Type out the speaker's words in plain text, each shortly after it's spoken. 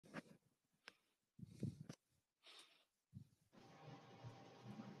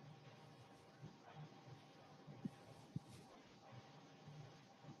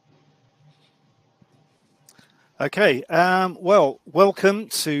Okay, well, welcome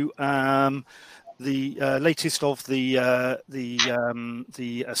to the latest of the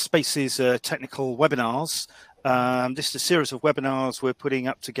SPACES technical webinars. This is a series of webinars we're putting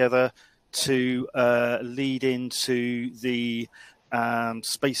up together to lead into the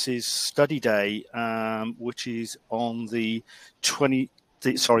SPACES Study Day, which is on the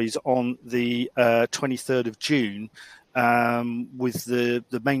 23rd of June. With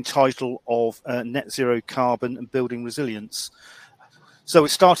the main title of Net Zero Carbon and Building Resilience. So we're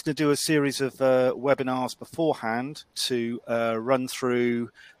starting to do a series of webinars beforehand to run through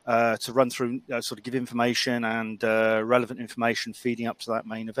sort of give information and relevant information feeding up to that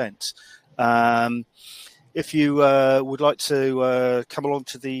main event. If you would like to come along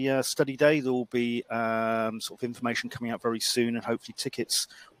to the study day, there will be sort of information coming out very soon, and hopefully tickets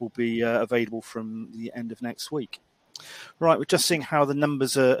will be available from the end of next week. Right, we're just seeing how the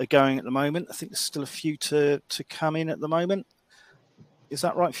numbers are going at the moment. I think there's still a few to come in at the moment. Is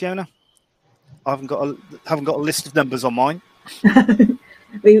that right, Fiona? I haven't got a list of numbers on mine.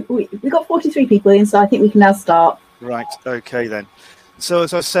 we got 43 people in, so I think we can now start. Right, okay then. So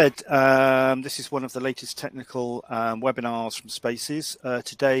as I said, this is one of the latest technical webinars from SPACES.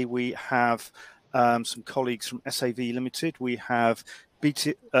 Today we have some colleagues from SAV Limited. We have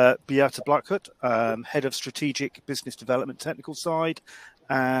Beata Blachut, Head of Strategic Business Development Technical Side,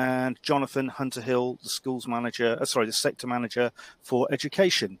 and Jonathon Hunter-Hill, the the Sector Manager for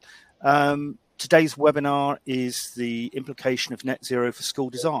Education. Today's webinar is the implication of net zero for school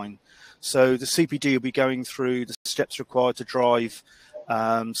design. So the CPD will be going through the steps required to drive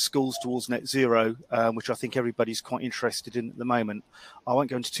schools towards net zero, which I think everybody's quite interested in at the moment. I won't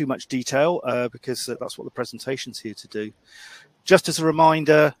go into too much detail because that's what the presentation's here to do. Just as a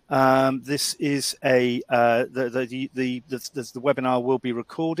reminder, this is the webinar will be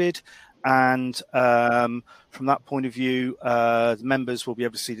recorded, and from that point of view, the members will be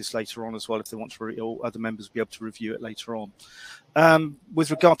able to see this later on as well if they want to, or other members will be able to review it later on.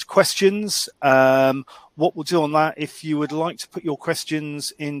 With regard to questions, what we'll do on that, if you would like to put your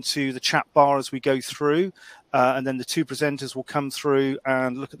questions into the chat bar as we go through, and then the two presenters will come through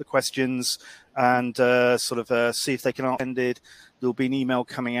and look at the questions and see if they can answer it. There'll be an email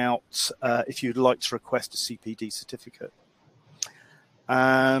coming out if you'd like to request a CPD certificate.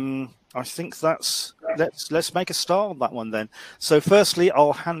 I think let's make a start on that one then. So firstly,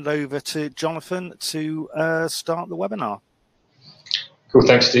 I'll hand over to Jonathon to start the webinar. Cool,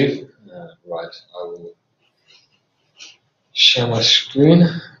 thanks, Steve. Right, I will share my screen.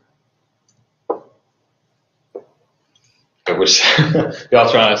 Beata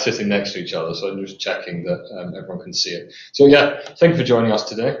and I are sitting next to each other, so I'm just checking that everyone can see it. So yeah, thank you for joining us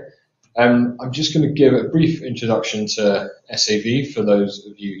today. I'm just going to give a brief introduction to SAV for those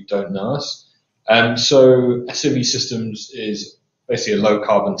of you who don't know us. So SAV Systems is basically a low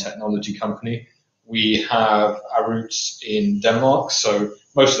carbon technology company. We have our roots in Denmark, so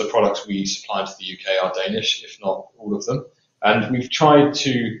most of the products we supply to the UK are Danish, if not all of them. And we've tried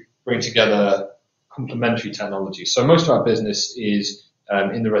to bring together complementary technology. So most of our business is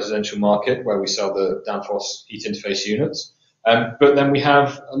in the residential market, where we sell the Danfoss heat interface units. But then we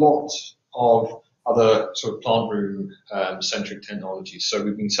have a lot of other sort of plant room centric technologies. So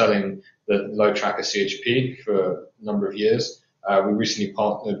we've been selling the low tracker CHP for a number of years. We recently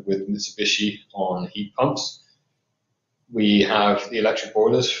partnered with Mitsubishi on heat pumps. We have the electric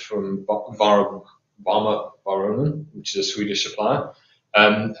boilers from Varma Baronen, which is a Swedish supplier.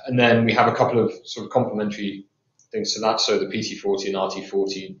 And then we have a couple of sort of complementary things to that. So the PT40 and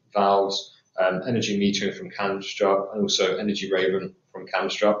RT40 valves, energy metering from Camstrup, and also Energy Raven from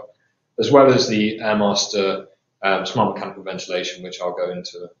Camstrup, as well as the Airmaster smart mechanical ventilation, which I'll go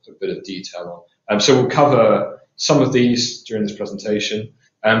into a bit of detail on. So we'll cover some of these during this presentation,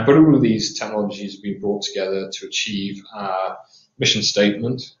 but all of these technologies have been brought together to achieve our mission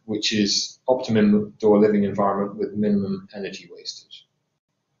statement, which is optimum indoor living environment with minimum energy wastage.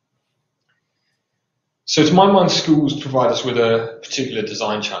 So to my mind, schools provide us with a particular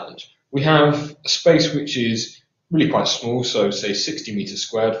design challenge. We have a space which is really quite small, so say 60 meters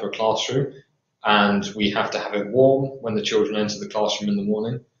squared for a classroom, and we have to have it warm when the children enter the classroom in the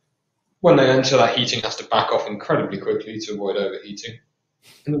morning. When they enter, that heating has to back off incredibly quickly to avoid overheating.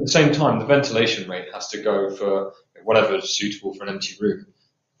 And at the same time, the ventilation rate has to go for whatever is suitable for an empty room,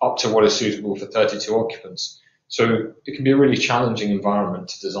 up to what is suitable for 32 occupants. So it can be a really challenging environment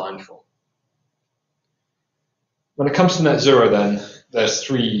to design for. When it comes to net zero, then, there's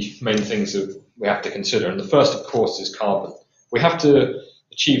three main things that we have to consider. And the first, of course, is carbon. We have to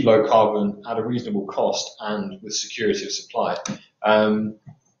achieve low carbon at a reasonable cost and with security of supply.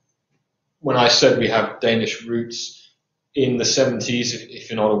 when I said we have Danish roots, in the 70s, if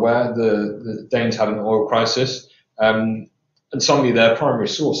you're not aware, the Danes had an oil crisis, and suddenly their primary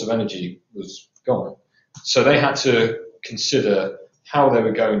source of energy was gone. So they had to consider how they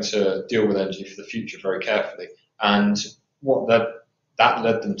were going to deal with energy for the future very carefully. And what that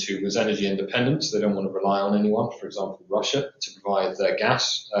led them to was energy independence. They don't want to rely on anyone, for example, Russia, to provide their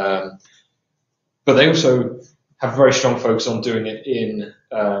gas. But they also have a very strong focus on doing it in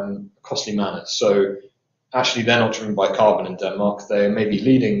a costly manner. So actually, they're not driven by carbon in Denmark. They may be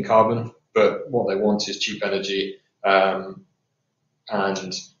leading in carbon, but what they want is cheap energy.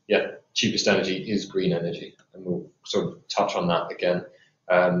 And yeah, cheapest energy is green energy. And we'll sort of touch on that again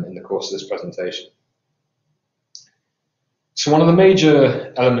in the course of this presentation. So one of the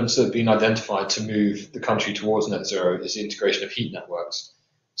major elements that have been identified to move the country towards net zero is the integration of heat networks.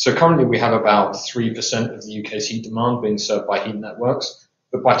 So currently we have about 3% of the UK's heat demand being served by heat networks,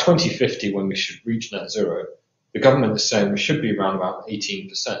 but by 2050, when we should reach net zero, the government is saying we should be around about 18%.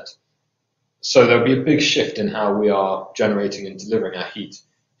 So there'll be a big shift in how we are generating and delivering our heat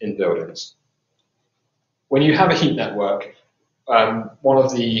in buildings. When you have a heat network, one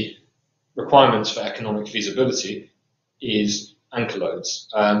of the requirements for economic feasibility is anchor loads.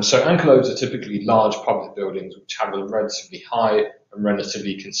 So anchor loads are typically large public buildings which have a relatively high and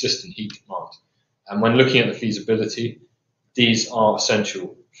relatively consistent heat demand. And when looking at the feasibility, these are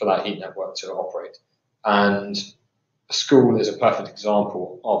essential for that heat network to operate. And a school is a perfect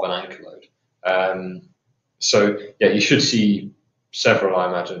example of an anchor load. So yeah, you should see several, I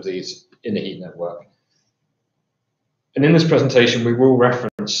imagine, of these in the heat network. And in this presentation, we will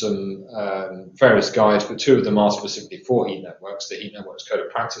reference some various guides, but two of them are specifically for heat networks: the Heat Networks Code of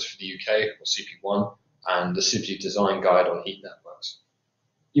Practice for the UK, or CP1, and the CIBSE Design Guide on heat networks.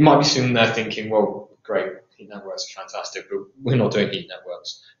 You might be sitting there thinking, well, great, heat networks are fantastic, but we're not doing heat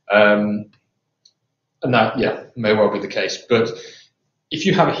networks. And that, yeah, may well be the case. But if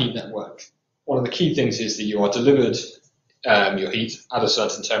you have a heat network, one of the key things is that you are delivered your heat at a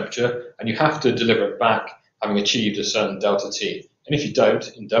certain temperature, and you have to deliver it back having achieved a certain delta T. And if you don't,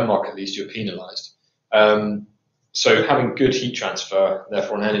 in Denmark at least, you're penalised. So having good heat transfer,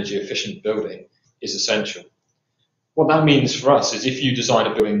 therefore an energy efficient building, is essential. What that means for us is if you design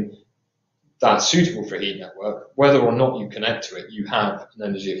a building that's suitable for a heat network, whether or not you connect to it, you have an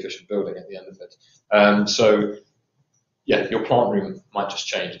energy efficient building at the end of it. So yeah, your plant room might just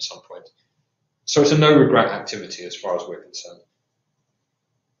change at some point. So it's a no regret activity as far as we're concerned.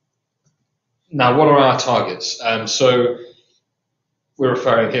 Now, what are our targets? So we're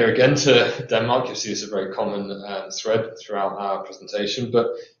referring here again to Denmark. You'll see this is a very common thread throughout our presentation, but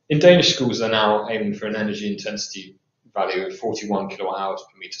in Danish schools, they're now aiming for an energy intensity value of 41 kilowatt hours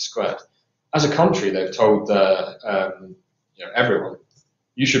per meter squared. As a country, they've told everyone,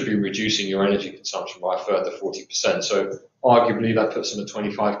 you should be reducing your energy consumption by a further 40%. So arguably that puts them at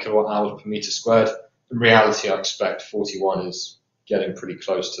 25 kilowatt hours per meter squared. In reality, I expect 41 is getting pretty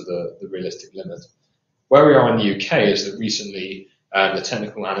close to the realistic limit. Where we are in the UK is that recently the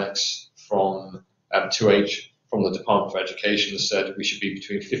technical annex from 2H from the Department for Education has said we should be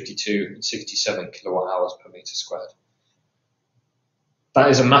between 52 and 67 kilowatt hours per meter squared. That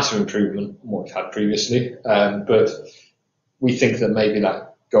is a massive improvement on what we've had previously, but we think that maybe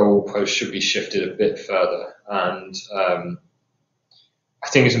that goalpost should be shifted a bit further. And I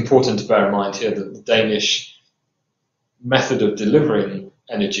think it's important to bear in mind here that the Danish method of delivering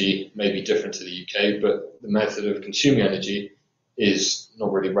energy may be different to the UK, but the method of consuming energy is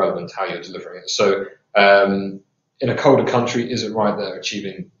not really relevant to how you're delivering it. So in a colder country, is it right they're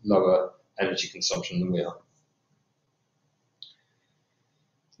achieving lower energy consumption than we are?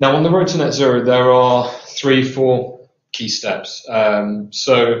 Now, on the road to net zero, there are 3-4 key steps.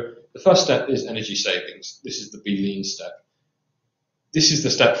 So the first step is energy savings. This is the be lean step. This is the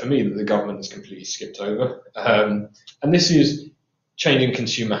step for me that the government has completely skipped over. And this is changing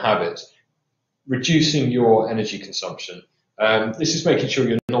consumer habits, reducing your energy consumption. This is making sure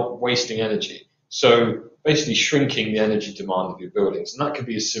you're not wasting energy. So basically shrinking the energy demand of your buildings. And that could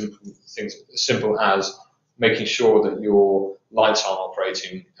be as simple as making sure that your lights aren't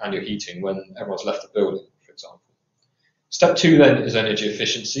operating and your heating when everyone's left the building, for example. Step 2 then is energy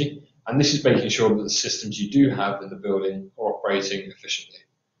efficiency. And this is making sure that the systems you do have in the building are operating efficiently.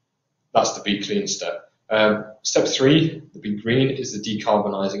 That's the be clean step. Step 3, the be green, is the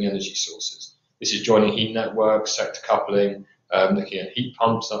decarbonising energy sources. This is joining heat networks, sector coupling, looking at heat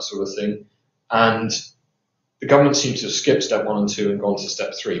pumps, that sort of thing. And the government seems to have skipped step 1 and 2 and gone to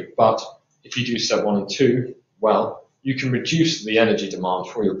step 3. But if you do step 1 and 2, well, you can reduce the energy demand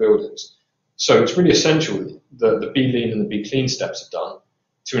for your buildings. So it's really essential that the be lean and the be clean steps are done.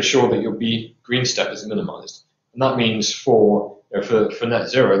 to ensure that your green step is minimized. And that means for net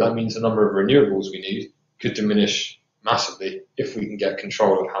zero, that means the number of renewables we need could diminish massively if we can get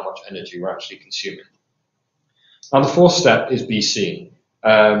control of how much energy we're actually consuming. Now, the fourth step is be seen.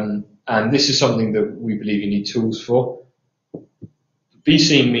 And this is something that we believe you need tools for. Be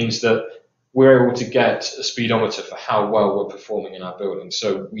seen means that we're able to get a speedometer for how well we're performing in our building.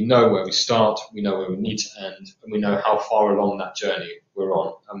 So we know where we start, we know where we need to end, and we know how far along that journey we're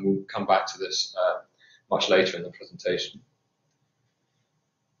on. And we'll come back to this much later in the presentation.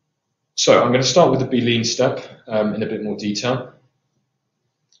 So I'm going to start with the Be Lean step in a bit more detail.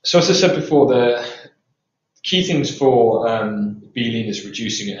 So as I said before, the key things for Be Lean is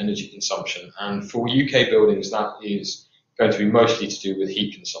reducing your energy consumption. And for UK buildings, that is going to be mostly to do with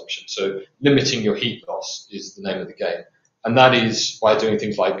heat consumption. So limiting your heat loss is the name of the game. And that is by doing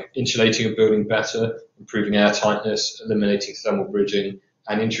things like insulating a building better, improving air tightness, eliminating thermal bridging,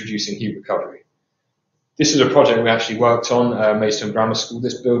 and introducing heat recovery. This is a project we actually worked on, Maidstone Grammar School.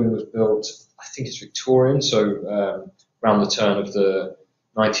 This building was built, I think it's Victorian, so around the turn of the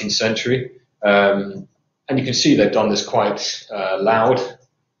 19th century. And you can see they've done this quite loud,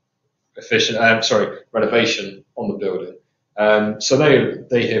 efficient, renovation on the building. So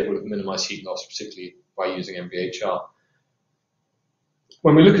they here would have minimised heat loss, particularly by using MVHR.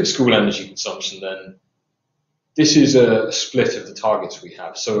 When we look at school energy consumption, then this is a split of the targets we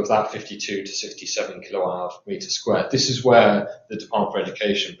have. So of that 52 to 67 kilowatt hours per metre squared, this is where the Department for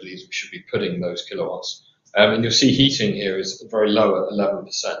Education believes we should be putting those kilowatts. And you'll see heating here is very low at 11%.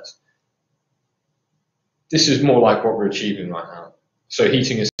 This is more like what we're achieving right now. So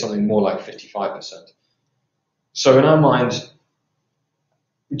heating is something more like 55%. So in our mind,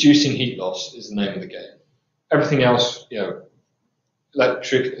 reducing heat loss is the name of the game. Everything else,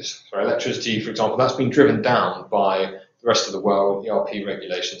 electricity, for example, that's been driven down by the rest of the world, ERP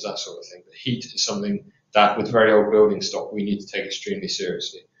regulations, that sort of thing. But heat is something that, with very old building stock, we need to take extremely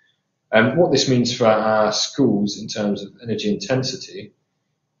seriously. And what this means for our schools in terms of energy intensity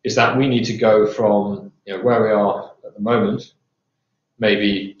is that we need to go from where we are at the moment,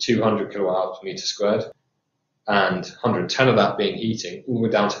 maybe 200 kilowatt hours per metre squared, and 110 of that being heating, all the way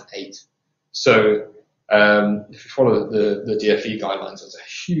down to 8. So if you follow the DFE guidelines, there's a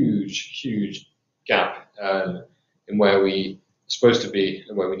huge gap in where we're supposed to be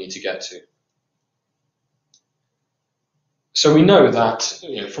and where we need to get to. So we know that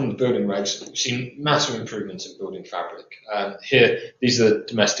from the building regs, we've seen massive improvements in building fabric. Here, these are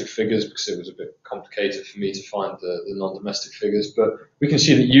domestic figures because it was a bit complicated for me to find the non-domestic figures, but we can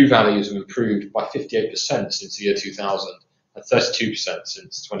see that U values have improved by 58% since the year 2000 and 32%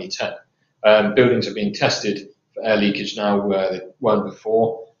 since 2010. Buildings are being tested for air leakage now where they weren't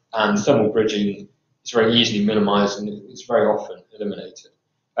before, and thermal bridging is very easily minimised and it's very often eliminated.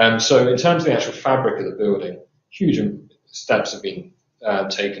 So in terms of the actual fabric of the building, huge steps have been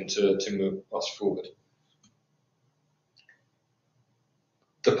taken to move us forward.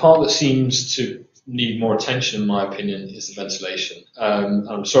 The part that seems to need more attention, in my opinion, is the ventilation.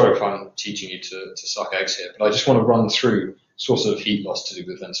 I'm sorry if I'm teaching you to suck eggs here, but I just want to run through sources of heat loss to do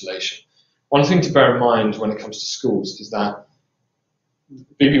with ventilation. One thing to bear in mind when it comes to schools is that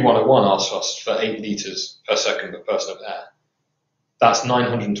BB 101 asks us for 8 litres per second per person of air. That's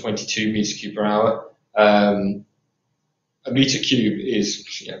 922 metres cubed per hour. A metre cube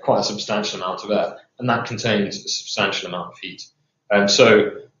is quite a substantial amount of air, and that contains a substantial amount of heat.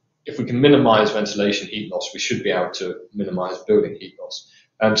 So if we can minimise ventilation heat loss, we should be able to minimise building heat loss.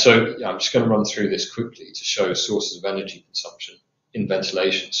 So I'm just going to run through this quickly to show sources of energy consumption in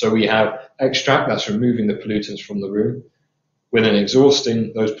ventilation. So we have extract, that's removing the pollutants from the room. We're then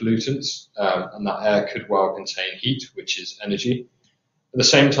exhausting those pollutants, and that air could well contain heat, which is energy. At the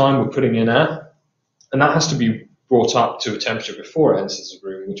same time, we're putting in air, and that has to be brought up to a temperature before it enters the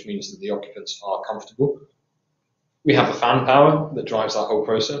room, which means that the occupants are comfortable. We have the fan power that drives that whole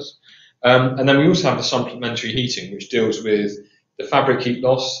process. And then we also have the supplementary heating, which deals with the fabric heat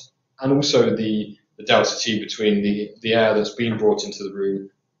loss and also the delta T between the air that's been brought into the room,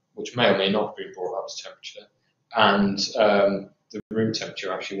 which may or may not have been brought up to temperature, and the room temperature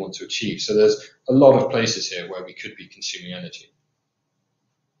you actually want to achieve. So there's a lot of places here where we could be consuming energy.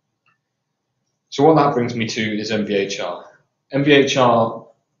 So what that brings me to is MVHR. MVHR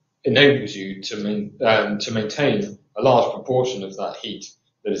enables you to maintain a large proportion of that heat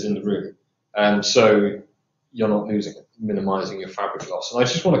that is in the room. So you're not minimizing your fabric loss. And I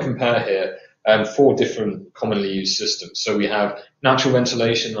just want to compare here 4 different commonly used systems. So we have natural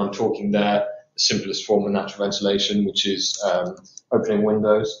ventilation. I'm talking there the simplest form of natural ventilation, which is opening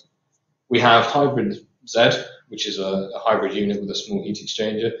windows. We have hybrid Z, which is a hybrid unit with a small heat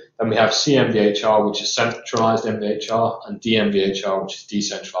exchanger. Then we have CMVHR, which is centralized MVHR, and DMVHR, which is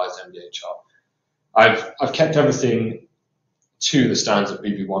decentralized MVHR. I've kept everything to the standards of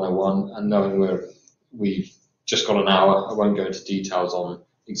BB101, and knowing we've just got an hour, I won't go into details on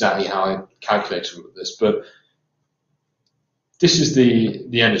exactly how I calculated all of this, but this is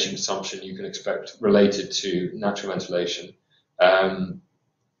the energy consumption you can expect related to natural ventilation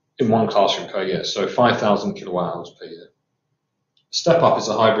in one classroom per year, so 5,000 kilowatt hours per year. Step up is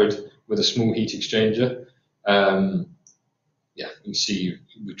a hybrid with a small heat exchanger. You can see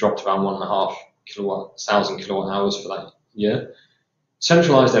we dropped about 1,500 kilowatt hours for that year.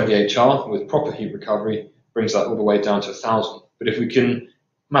 Centralized MVHR with proper heat recovery brings that all the way down to 1,000. But if we can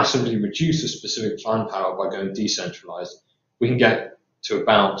massively reduce the specific fan power by going decentralized, we can get to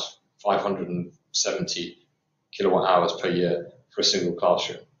about 570 kilowatt hours per year for a single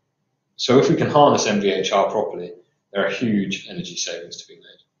classroom. So if we can harness MVHR properly, there are huge energy savings to be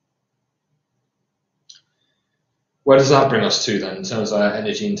made. Where does that bring us to then in terms of our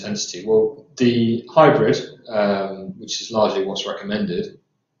energy intensity? Well, the hybrid, which is largely what's recommended,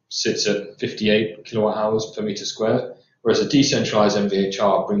 sits at 58 kilowatt hours per meter squared, whereas a decentralized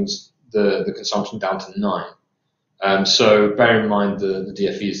MVHR brings the consumption down to 9. So bear in mind the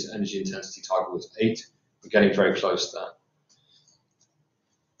DFE's energy intensity target was 8. We're getting very close there.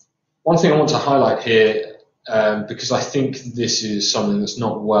 One thing I want to highlight here, because I think this is something that's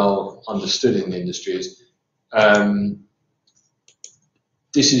not well understood in the industry, is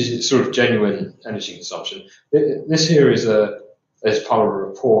this is sort of genuine energy consumption. This here is part of a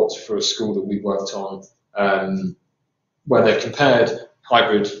report for a school that we worked on, where they've compared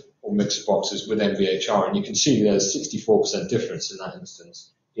hybrid or mixer boxes with MVHR, and you can see there's 64% difference in that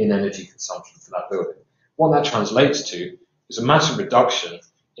instance in energy consumption for that building. What that translates to is a massive reduction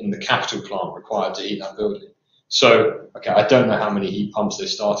in the capital plant required to heat that building. So, okay, I don't know how many heat pumps they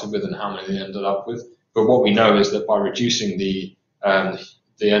started with and how many they ended up with, but what we know is that by reducing the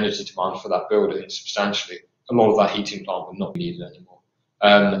energy demand for that building substantially, a lot of that heating plant will not be needed anymore.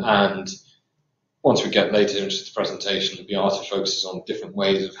 And once we get later into the presentation, the Beata focuses on different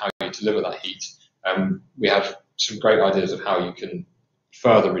ways of how you deliver that heat. We have some great ideas of how you can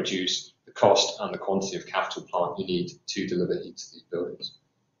further reduce the cost and the quantity of capital plant you need to deliver heat to these buildings.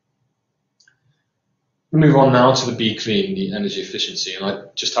 We move on now to the Be Clean, the energy efficiency, and I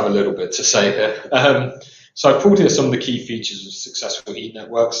just have a little bit to say here. So I pulled here some of the key features of successful heat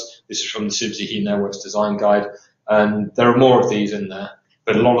networks. This is from the CIBSE Heat Networks Design Guide, and there are more of these in there,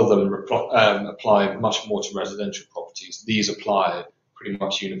 but a lot of them apply much more to residential properties. These apply pretty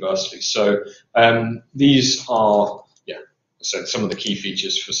much universally. So these are, so some of the key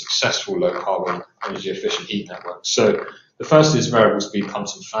features for successful low carbon energy efficient heat networks. So the first is variable speed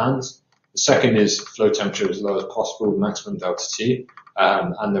pumps and fans. The second is flow temperature as low as possible, maximum delta T,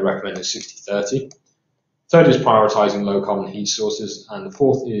 and the recommended 60-30. Third is prioritizing low carbon heat sources, and the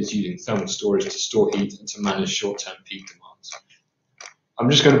fourth is using thermal storage to store heat and to manage short-term peak demands. I'm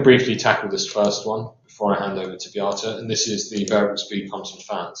just going to briefly tackle this first one before I hand over to Beata, and this is the variable speed pumps and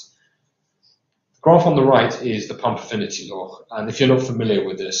fans. The graph on the right is the pump affinity law, and if you're not familiar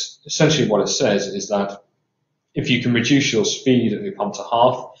with this, essentially what it says is that if you can reduce your speed of your pump to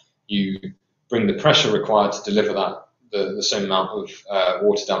half, you bring the pressure required to deliver that the same amount of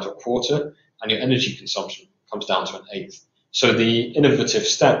water down to a quarter, and your energy consumption comes down to an eighth. So the innovative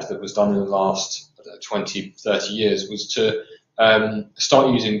step that was done in the last 20, 30 years was to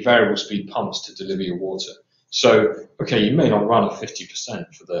start using variable speed pumps to deliver your water. So, okay, you may not run at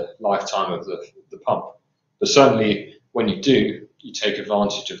 50% for the lifetime of the pump, but certainly when you do, you take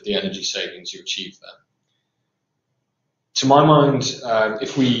advantage of the energy savings you achieve there. To my mind,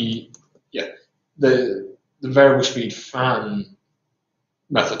 the variable speed fan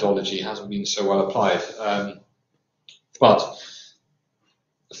methodology hasn't been so well applied, but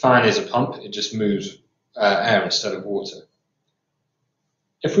the fan is a pump, it just moves air instead of water.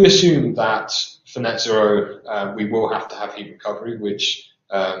 If we assume that for net zero we will have to have heat recovery, which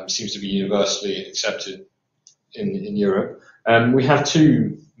seems to be universally accepted in Europe, we have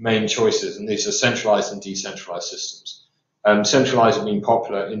two main choices, and these are centralized and decentralized systems. Centralized have been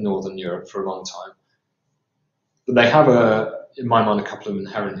popular in Northern Europe for a long time, but they have, in my mind, a couple of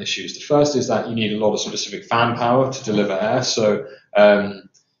inherent issues. The first is that you need a lot of specific fan power to deliver air, so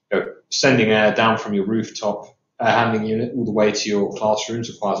sending air down from your rooftop air handling unit all the way to your classrooms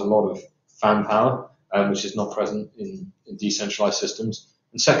requires a lot of fan power, which is not present in decentralized systems.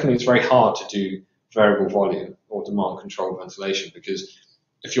 And secondly, it's very hard to do variable volume or demand controlled ventilation, because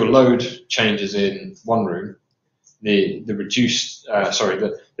if your load changes in one room, the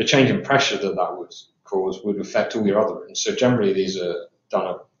change in pressure that would cause would affect all your other rooms. So generally these are done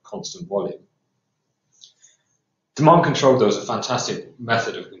at constant volume. Demand control, though, is a fantastic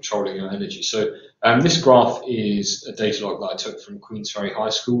method of controlling your energy. So this graph is a data log that I took from Queensferry High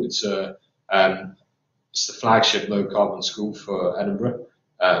School. It's the flagship low carbon school for Edinburgh.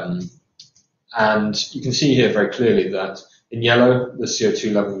 And you can see here very clearly that in yellow, the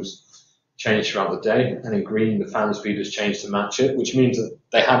CO2 levels change throughout the day, and in green, the fan speed has changed to match it, which means that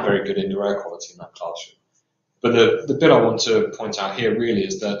they have very good indoor air quality in that classroom. But the bit I want to point out here really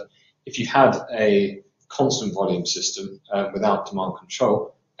is that if you had a constant volume system without demand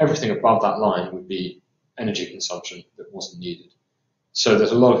control, everything above that line would be energy consumption that wasn't needed. So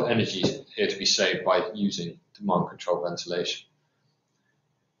there's a lot of energy here to be saved by using demand control ventilation.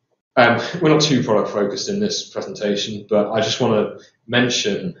 We're not too product focused in this presentation, but I just want to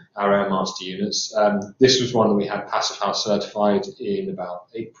mention our Airmaster units. This was one that we had Passive House certified in about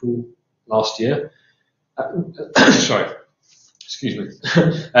April last year. Sorry, excuse me.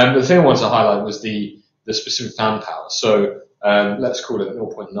 But the thing I wanted to highlight was the specific fan power. So let's call it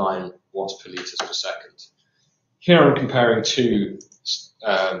 0.9 watts per litres per second. Here I'm comparing two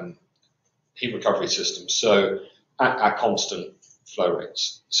heat recovery systems, so at constant flow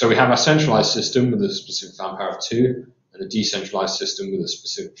rates. So we have our centralized system with a specific fan power of 2 and a decentralized system with a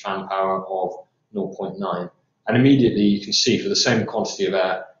specific fan power of 0.9. And immediately you can see for the same quantity of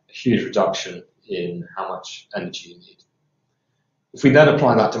air, a huge reduction in how much energy you need. If we then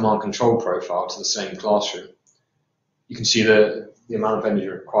apply that demand control profile to the same classroom, you can see the amount of energy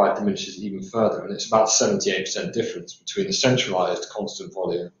required diminishes even further, and it's about 78% difference between the centralized constant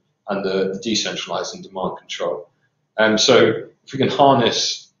volume and the decentralized and demand control. So if we can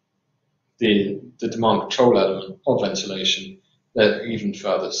harness the demand control element of ventilation, there are even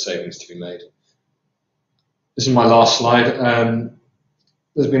further savings to be made. This is my last slide.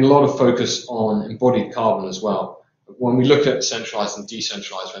 There's been a lot of focus on embodied carbon as well. When we look at centralized and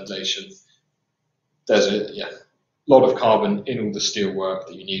decentralized ventilation, there's a lot of carbon in all the steel work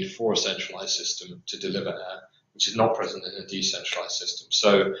that you need for a centralized system to deliver air, which is not present in a decentralized system.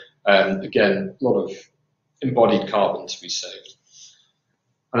 So again, a lot of embodied carbon to be saved.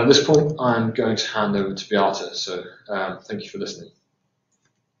 And at this point, I'm going to hand over to Beata. So thank you for listening.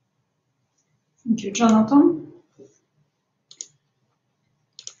 Thank you, Jonathon.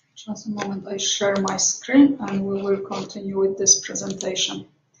 Just a moment, I share my screen and we will continue with this presentation.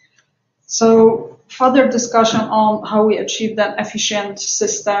 So further discussion on how we achieve that efficient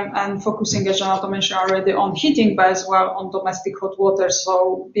system and focusing, as Jonathon mentioned already, on heating, but as well on domestic hot water,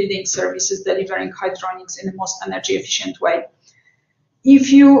 so building services delivering hydronics in the most energy efficient way.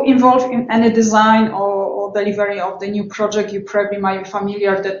 If you involve in any design or delivery of the new project, you probably might be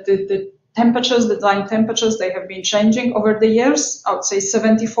familiar that the temperatures, the design temperatures, they have been changing over the years. I would say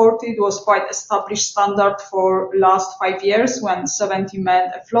 70-40, it was quite established standard for last 5 years when 70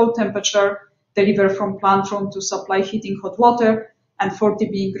 meant a flow temperature delivered from plant room to supply heating hot water and 40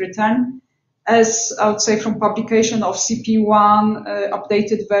 being returned. As I would say from publication of CP1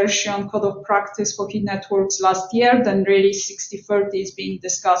 updated version code of practice for heat networks last year, then really 60-30 is being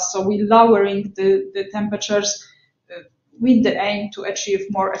discussed. So we're lowering the temperatures with the aim to achieve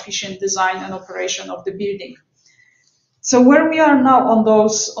more efficient design and operation of the building. So where we are now on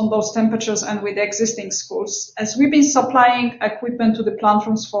those temperatures and with existing schools, as we've been supplying equipment to the plant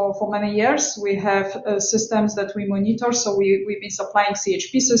rooms for many years, we have systems that we monitor. So we've been supplying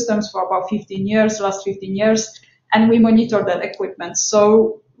CHP systems for about 15 years, last 15 years, and we monitor that equipment.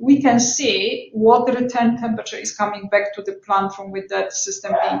 So we can see what the return temperature is coming back to the plant room with that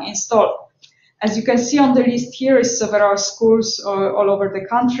system being installed. As you can see on the list here is several schools all over the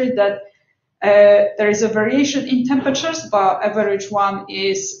country that there is a variation in temperatures, but average one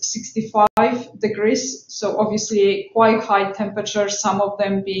is 65 degrees. So obviously quite high temperatures, some of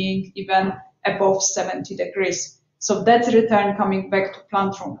them being even above 70 degrees. So that's return coming back to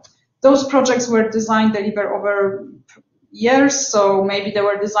plant room. Those projects were designed, delivered over years. So maybe they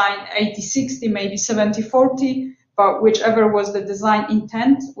were designed 80-60, maybe 70-40. But whichever was the design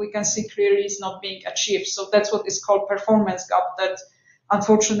intent, we can see clearly is not being achieved. So that's what is called performance gap, that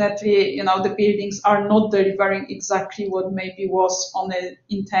unfortunately, the buildings are not delivering exactly what maybe was on the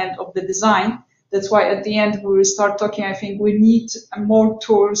intent of the design. That's why at the end we will start talking, I think we need more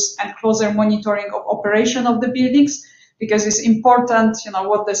tools and closer monitoring of operation of the buildings, because it's important,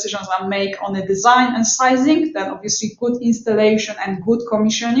 what decisions are made on the design and sizing, then obviously good installation and good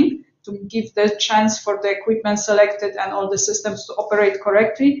commissioning, to give the chance for the equipment selected and all the systems to operate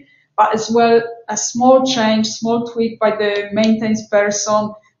correctly, but as well a small change, small tweak by the maintenance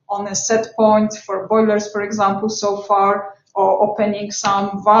person on a set point for boilers, for example, so far, or opening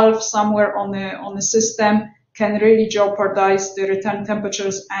some valve somewhere on the system can really jeopardize the return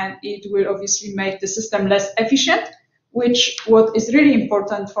temperatures, and it will obviously make the system less efficient, which what is really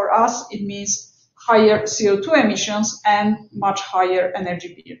important for us, it means higher CO2 emissions and much higher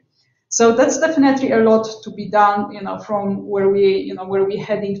energy bill. So that's definitely a lot to be done, from where we're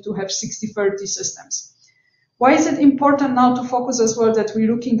heading to have 60-30 systems. Why is it important now to focus as well that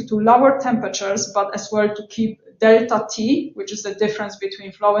we're looking to lower temperatures, but as well to keep delta T, which is the difference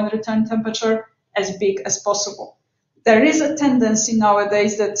between flow and return temperature, as big as possible? There is a tendency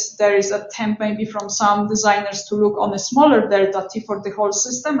nowadays that there is a attempt maybe from some designers to look on a smaller delta T for the whole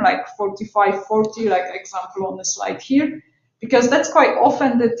system, like 45, 40, like example on the slide here, because that's quite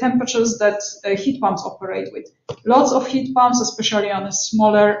often the temperatures that heat pumps operate with. Lots of heat pumps, especially on a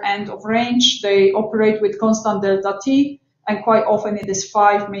smaller end of range, they operate with constant delta T, and quite often it is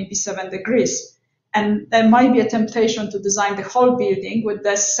 5, maybe 7 degrees. And there might be a temptation to design the whole building with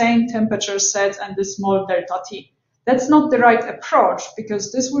the same temperature set and the small delta T. That's not the right approach,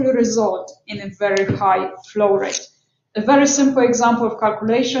 because this will result in a very high flow rate. A very simple example of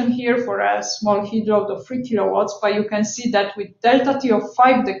calculation here for a small heat load of 3 kilowatts, but you can see that with delta T of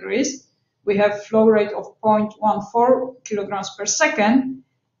 5 degrees, we have flow rate of 0.14 kilograms per second.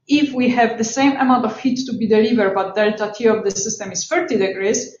 If we have the same amount of heat to be delivered, but delta T of the system is 30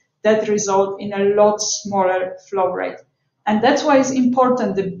 degrees, that results in a lot smaller flow rate. And that's why it's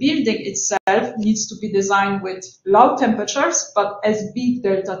important the building itself needs to be designed with low temperatures, but as big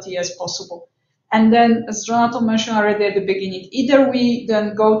delta T as possible. And then, as Jonathon mentioned already at the beginning, either we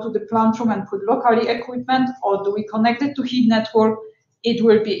then go to the plant room and put locally equipment, or do we connect it to heat network? It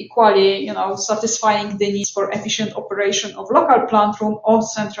will be equally, satisfying the needs for efficient operation of local plant room or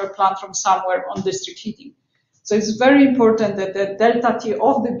central plant room somewhere on district heating. So it's very important that the delta T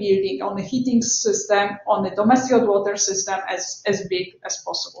of the building on the heating system, on the domestic hot water system, as big as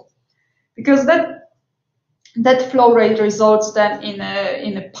possible, because that flow rate results then in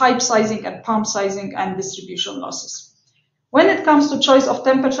a pipe sizing and pump sizing and distribution losses. When it comes to choice of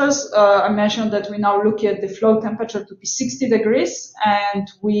temperatures, I mentioned that we now look at the flow temperature to be 60 degrees, and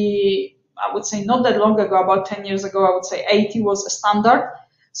I would say not that long ago, about 10 years ago, I would say 80 was a standard.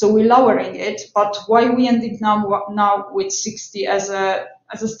 So we're lowering it, but why we ended now with 60 as a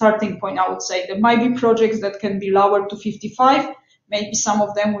starting point, I would say. There might be projects that can be lowered to 55. Maybe some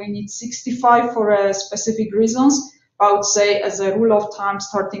of them will need 65 for specific reasons. I would say as a rule of thumb,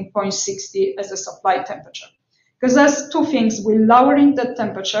 starting point 60 as a supply temperature. Because there's two things. We're lowering the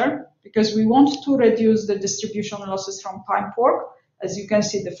temperature because we want to reduce the distribution losses from pipe work, as you can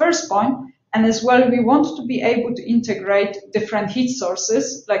see the first point. And as well, we want to be able to integrate different heat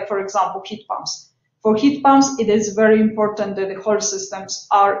sources, like, for example, heat pumps. For heat pumps, it is very important that the whole systems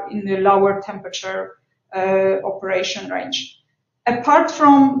are in the lower temperature operation range. Apart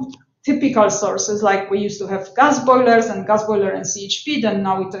from typical sources, like we used to have gas boiler and CHP, then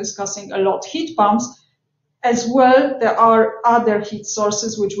now we're discussing a lot heat pumps. As well, there are other heat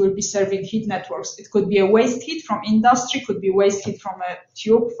sources which will be serving heat networks. It could be a waste heat from industry, could be waste heat from a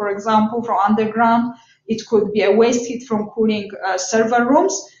tube, for example, from underground. It could be a waste heat from cooling server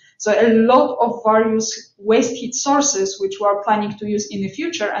rooms. So a lot of various waste heat sources which we are planning to use in the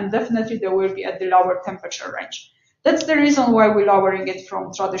future, and definitely they will be at the lower temperature range. That's the reason why we're lowering it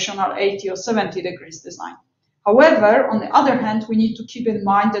from traditional 80 or 70 degrees design. However, on the other hand, we need to keep in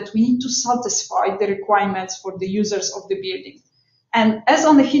mind that we need to satisfy the requirements for the users of the building. And as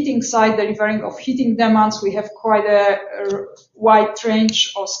on the heating side, delivering of heating demands, we have quite a wide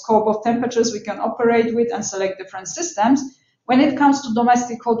range or scope of temperatures we can operate with and select different systems. When it comes to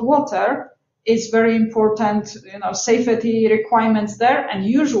domestic hot water, it's very important, safety requirements there, and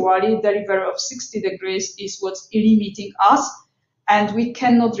usually delivery of 60 degrees is what's limiting us, and we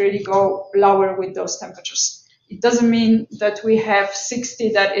cannot really go lower with those temperatures. It doesn't mean that we have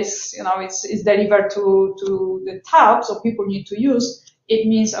 60 that is, is delivered to the tap, so people need to use. It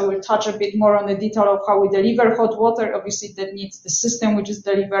means I will touch a bit more on the detail of how we deliver hot water. Obviously, that needs the system which is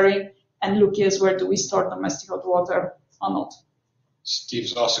delivering, and look as where do we store domestic hot water or not.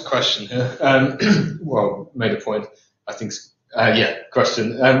 Steve's asked a question here. Well, made a point. I think,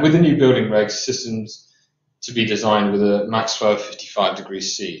 question. With the new building regs, systems to be designed with a max flow of 55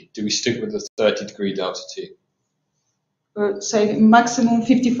 degrees C, do we stick with the 30 degree delta T? Say maximum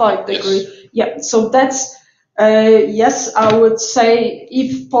 55 degree. Yes. Yeah, so that's, yes, I would say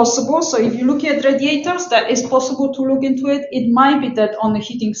if possible. So if you look at radiators, that is possible to look into it. It might be that on the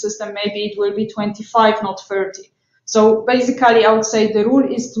heating system, maybe it will be 25, not 30. So basically, I would say the rule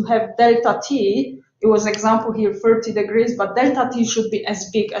is to have delta T. It was example here, 30 degrees, but delta T should be as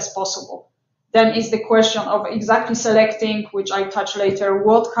big as possible. Then is the question of exactly selecting, which I touch later,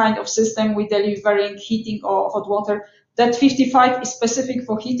 what kind of system we delivering, heating or hot water. That 55 is specific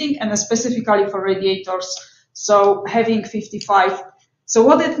for heating and specifically for radiators. So having 55. So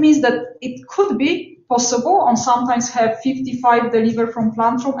what it means that it could be possible and sometimes have 55 delivered from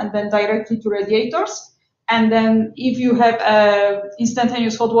plant room and then directly to radiators. And then if you have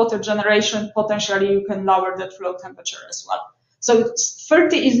instantaneous hot water generation, potentially you can lower that flow temperature as well. So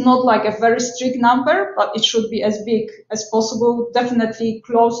 30 is not like a very strict number, but it should be as big as possible, definitely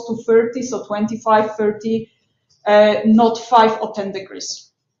close to 30, so 25, 30, not 5 or 10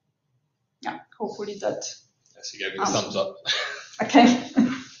 degrees. Yeah, hopefully that. Yes, you gave me the thumbs up. Okay,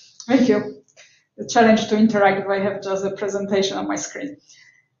 thank you. The challenge to interact if I have just a presentation on my screen.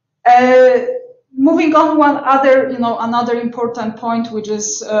 Moving on, another important point, which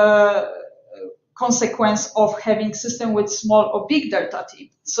is consequence of having system with small or big delta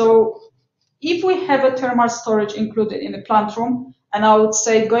T. So if we have a thermal storage included in the plant room, and I would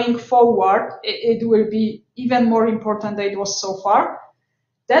say going forward, it will be even more important than it was so far.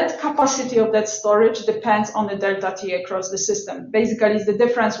 That capacity of that storage depends on the delta T across the system. Basically, it's the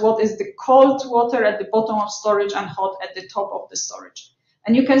difference what is the cold water at the bottom of storage and hot at the top of the storage.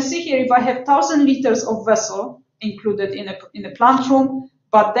 And you can see here, if I have 1,000 liters of vessel included in a plant room,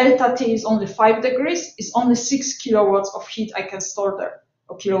 but delta T is only 5 degrees, it's only 6 kilowatts of heat I can store there,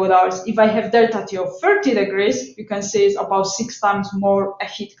 or kilowatt hours. If I have delta T of 30 degrees, you can see it's about 6 times more a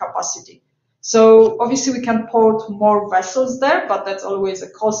heat capacity. So obviously we can port more vessels there, but that's always a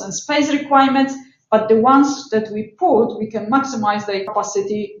cost and space requirement. But the ones that we put, we can maximize their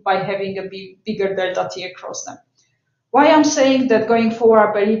capacity by having a bigger delta T across them. Why I'm saying that going forward,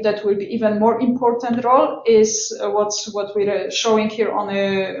 I believe that will be even more important role is what we're showing here on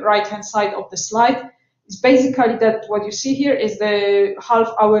the right-hand side of the slide. Is basically that what you see here is the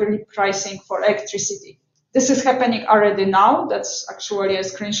half-hourly pricing for electricity. This is happening already now. That's actually a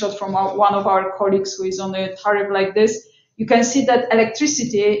screenshot from one of our colleagues who is on a tariff like this. You can see that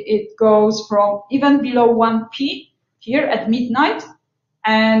electricity, it goes from even below 1p here at midnight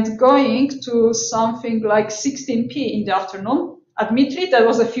and going to something like 16p in the afternoon. Admittedly, that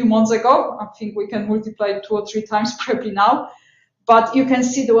was a few months ago. I think we can multiply 2 or 3 times probably now. But you can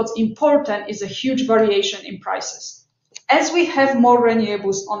see that what's important is a huge variation in prices. As we have more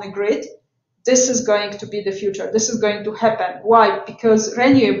renewables on the grid, this is going to be the future. This is going to happen. Why? Because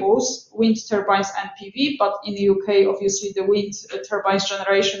renewables, wind turbines and PV, but in the UK, obviously the wind turbines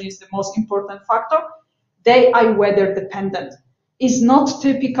generation is the most important factor. They are weather dependent. It's not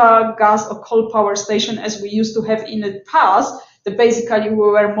typical gas or coal power station as we used to have in the past, that basically we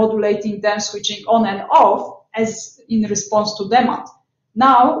were modulating them, switching on and off as in response to demand.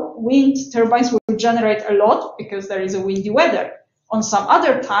 Now, wind turbines will generate a lot because there is a windy weather. On some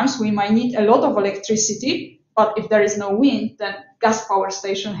other times, we might need a lot of electricity, but if there is no wind, then gas power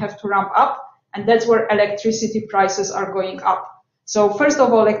stations have to ramp up, and that's where electricity prices are going up. So first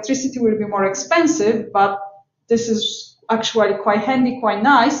of all, electricity will be more expensive, but this is actually quite handy, quite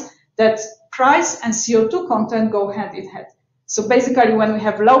nice, that price and CO2 content go hand in hand. So basically, when we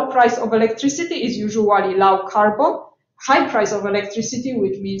have low price of electricity, is usually low carbon, high price of electricity,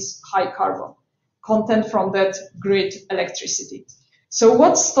 which means high carbon content from that grid electricity. So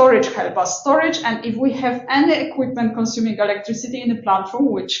what storage help us? Storage, and if we have any equipment consuming electricity in the plant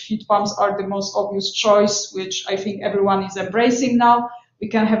room, which heat pumps are the most obvious choice, which I think everyone is embracing now, we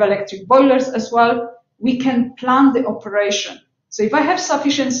can have electric boilers as well. We can plan the operation. So if I have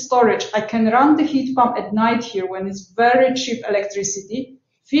sufficient storage, I can run the heat pump at night here when it's very cheap electricity,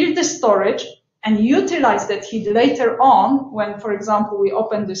 fill the storage, and utilize that heat later on when, for example, we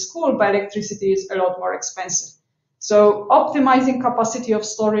open the school, but electricity is a lot more expensive. So optimizing capacity of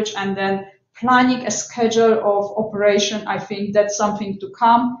storage and then planning a schedule of operation, I think that's something to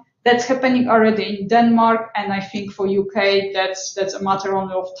come. That's happening already in Denmark, and I think for UK, that's a matter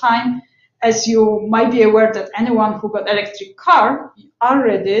only of time. As you might be aware that anyone who got electric car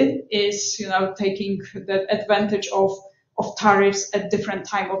already is, taking that advantage of tariffs at different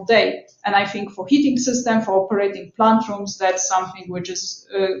time of day. And I think for heating system, for operating plant rooms, that's something which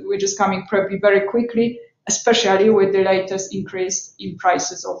is coming probably very quickly, especially with the latest increase in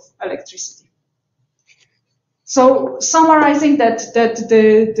prices of electricity. So summarizing that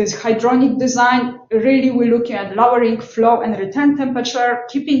the hydronic design, really we're looking at lowering flow and return temperature,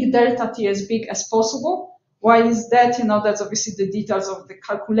 keeping delta T as big as possible. Why is that? That's obviously the details of the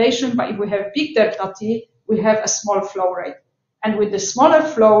calculation, but if we have big delta T, we have a small flow rate. And with the smaller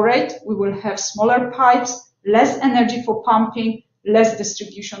flow rate, we will have smaller pipes, less energy for pumping, less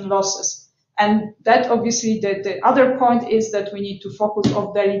distribution losses. And that obviously the other point is that we need to focus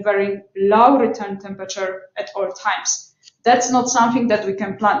on delivering low return temperature at all times. That's not something that we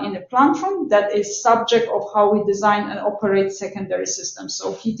can plan in a plant room. That is subject of how we design and operate secondary systems,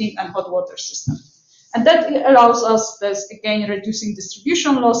 so heating and hot water system. And that allows us, thus, again, reducing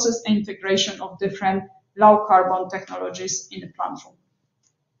distribution losses and integration of different low carbon technologies in the plant room.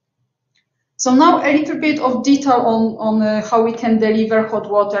 So now a little bit of detail on how we can deliver hot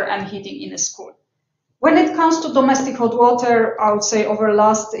water and heating in a school. When it comes to domestic hot water, I would say over the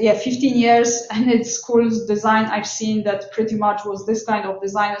last 15 years, and in schools design, I've seen that pretty much was this kind of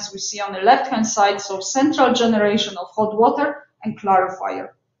design as we see on the left-hand side. So central generation of hot water and clarifier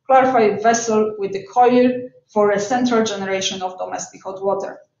vessel with the coil for a central generation of domestic hot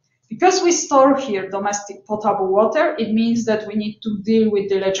water. Because we store here domestic potable water, it means that we need to deal with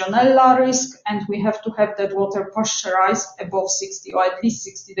the Legionella risk, and we have to have that water pasteurized above 60 or at least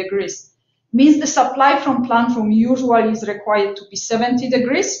 60 degrees. It means the supply from plant room usually is required to be 70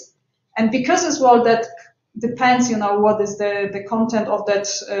 degrees. And because as well that depends, what is the content of that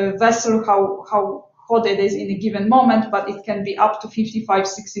vessel, how hot it is in a given moment, but it can be up to 55,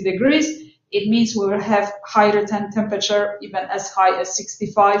 60 degrees. It means we will have high return temperature, even as high as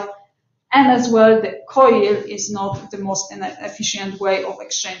 65. And as well, the coil is not the most efficient way of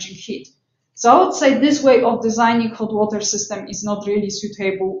exchanging heat. So I would say this way of designing hot water system is not really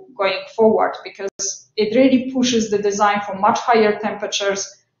suitable going forward, because it really pushes the design for much higher temperatures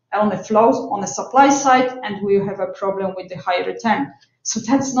on the flow, on the supply side, and we have a problem with the high return. So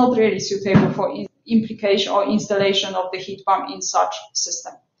that's not really suitable for implication or installation of the heat pump in such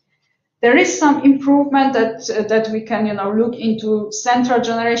system. There is some improvement that we can, look into central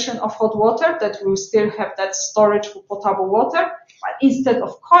generation of hot water, that will still have that storage for potable water, but instead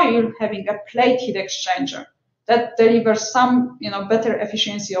of coil, having a plate heat exchanger that delivers some, better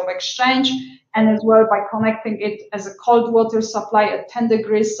efficiency of exchange, and as well by connecting it as a cold water supply at 10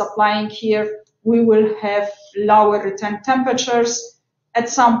 degrees supplying here, we will have lower return temperatures. At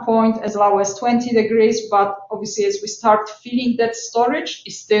some point as low as 20 degrees, but obviously as we start filling that storage,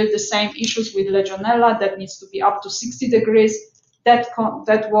 it's still the same issues with Legionella that needs to be up to 60 degrees. That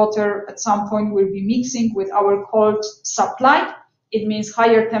water at some point will be mixing with our cold supply. It means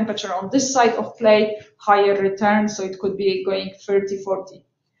higher temperature on this side of plate, higher return, so it could be going 30, 40.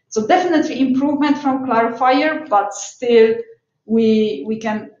 So definitely improvement from clarifier, but still we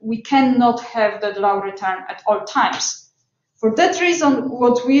cannot have that low return at all times. For that reason,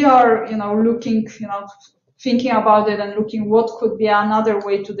 what we are, looking, thinking about it and looking what could be another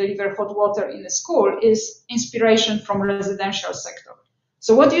way to deliver hot water in a school is inspiration from residential sector.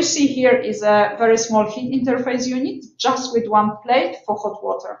 So what you see here is a very small heat interface unit, just with one plate for hot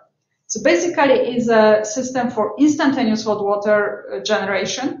water. So basically it's a system for instantaneous hot water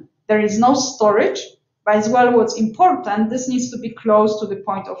generation. There is no storage, but as well what's important, this needs to be close to the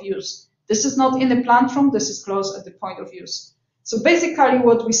point of use. This is not in the plant room, this is close at the point of use. So basically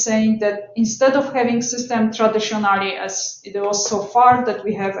what we're saying that instead of having system traditionally as it was so far, that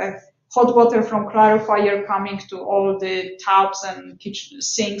we have a hot water from clarifier coming to all the taps and kitchen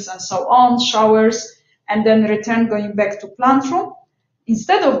sinks and so on, showers, and then return going back to plant room.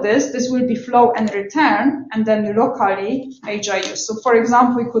 Instead of this will be flow and return, and then locally HIUs. So for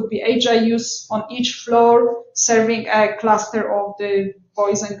example, it could be HIUs on each floor serving a cluster of the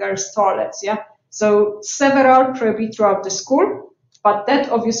boys and girls toilets, yeah? So several probably throughout the school, but that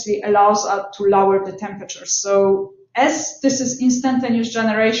obviously allows us to lower the temperatures. So as this is instantaneous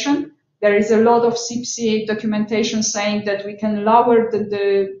generation, there is a lot of CIBSE documentation saying that we can lower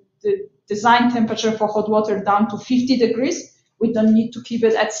the design temperature for hot water down to 50 degrees. We don't need to keep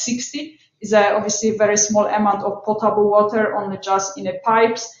it at 60. It's obviously a very small amount of potable water, only just in the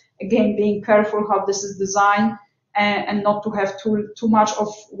pipes. Again, being careful how this is designed and not to have too much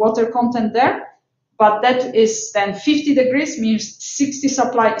of water content there. But that is then 50 degrees means 60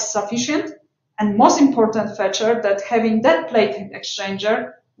 supply is sufficient. And most important feature that having that plate heat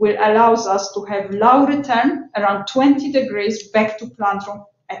exchanger will allows us to have low return around 20 degrees back to plant room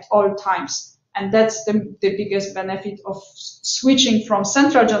at all times. And that's the biggest benefit of switching from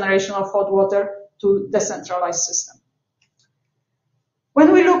central generation of hot water to decentralized system.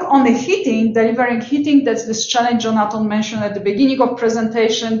 When we look on the heating, delivering heating, that's this challenge Jonathon mentioned at the beginning of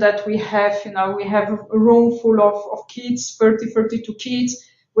presentation, that we have, we have a room full of kids, 32 kids,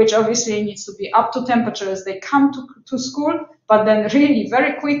 which obviously needs to be up to temperature as they come to school. But then really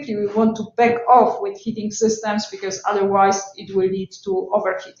very quickly we want to back off with heating systems, because otherwise it will lead to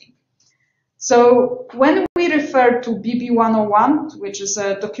overheating. So when we refer to BB 101, which is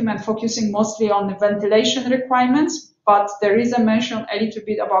a document focusing mostly on the ventilation requirements, but there is a mention a little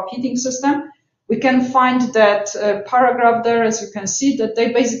bit about heating system. We can find that paragraph there, as you can see, that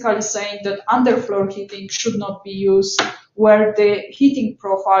they basically saying that underfloor heating should not be used where the heating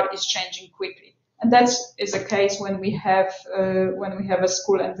profile is changing quickly. And that is a case when we have a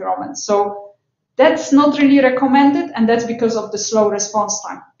school environment. So that's not really recommended, and that's because of the slow response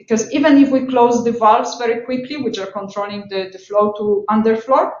time. Because even if we close the valves very quickly, which are controlling the flow to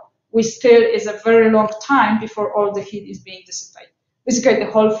underfloor, we still is a very long time before all the heat is being dissipated. Basically,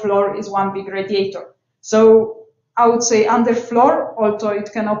 the whole floor is one big radiator. So I would say underfloor, although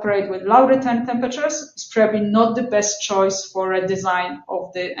it can operate with low return temperatures, is probably not the best choice for a design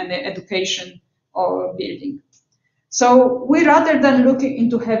of the education or building. So we, rather than looking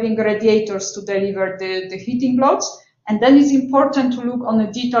into having radiators to deliver the heating loads, and then it's important to look on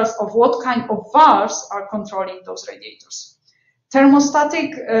the details of what kind of valves are controlling those radiators.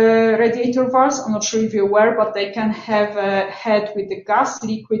 Thermostatic radiator valves, I'm not sure if you're aware, but they can have a head with the gas,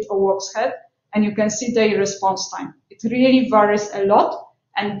 liquid, or wax head, and you can see their response time. It really varies a lot,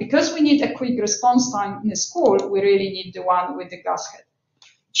 and because we need a quick response time in a school, we really need the one with the gas head.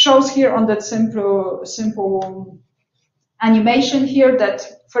 It shows here on that simple animation here that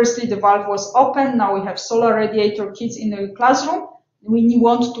firstly the valve was open, now we have solar radiator, kids in the classroom, we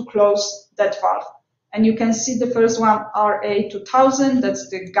want to close that valve. And you can see the first one, RA2000, that's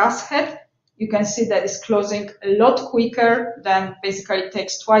the gas head. You can see that it's closing a lot quicker than basically it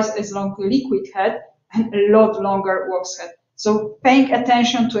takes twice as long the liquid head and a lot longer wax head. So paying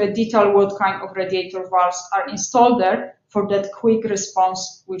attention to a detail what kind of radiator valves are installed there for that quick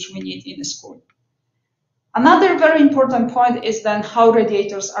response which we need in a school. Another very important point is then how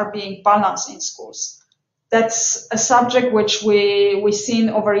radiators are being balanced in schools. That's a subject which we've seen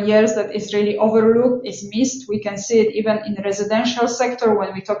over years that is really overlooked, is missed. We can see it even in the residential sector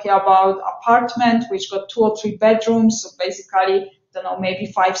when we're talking about apartment, which got 2 or 3 bedrooms. So basically, I don't know,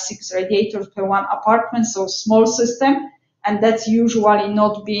 maybe 5, 6 radiators per one apartment, so small system. And that's usually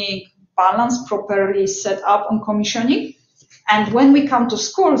not being balanced, properly set up on commissioning. And when we come to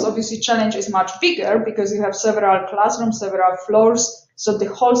schools, obviously challenge is much bigger because you have several classrooms, several floors. So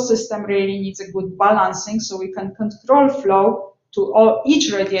the whole system really needs a good balancing so we can control flow to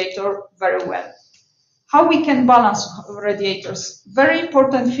each radiator very well. How we can balance radiators? Very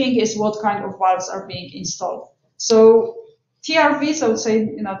important thing is what kind of valves are being installed. So TRVs, I would say,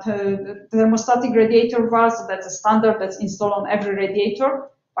 the thermostatic radiator valves, that's a standard that's installed on every radiator.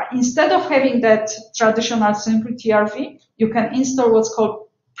 But instead of having that traditional simple TRV, you can install what's called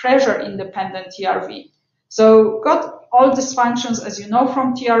pressure-independent TRV. So got all these functions, as you know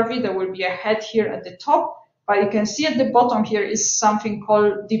from TRV, there will be a head here at the top, but you can see at the bottom here is something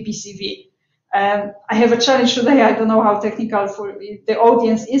called DPCV. I have a challenge today. I don't know how technical for the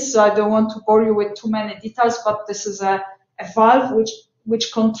audience is, so I don't want to bore you with too many details, but this is a valve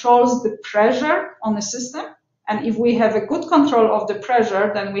which controls the pressure on the system. And if we have a good control of the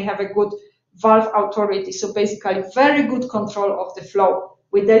pressure, then we have a good valve authority. So basically very good control of the flow.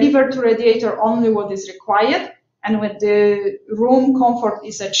 We deliver to radiator only what is required. And when the room comfort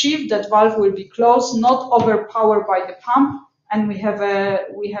is achieved, that valve will be closed, not overpowered by the pump. And we have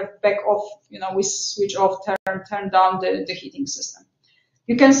back off, we switch off, turn down the heating system.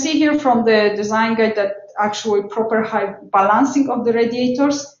 You can see here from the design guide that actually proper high balancing of the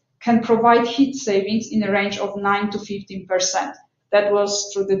radiators can provide heat savings in a range of 9 to 15%. That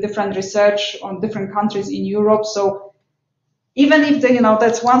was through the different research on different countries in Europe. So even if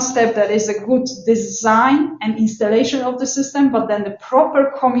that's one step that is a good design and installation of the system, but then the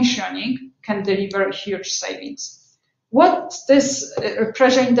proper commissioning can deliver huge savings. What this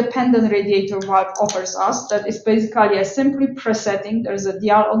pressure-independent radiator valve offers us, that is basically a simply presetting. There's a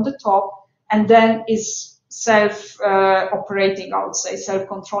dial on the top, and then is self-operating, I would say,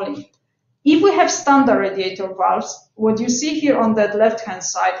 self-controlling. If we have standard radiator valves, what you see here on that left-hand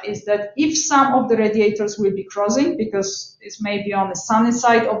side is that if some of the radiators will be closing, because it's maybe on the sunny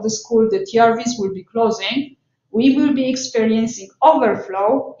side of the school, the TRVs will be closing, we will be experiencing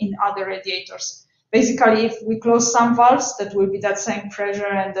overflow in other radiators. Basically, if we close some valves, that will be that same pressure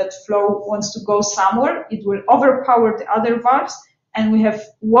and that flow wants to go somewhere, it will overpower the other valves, and we have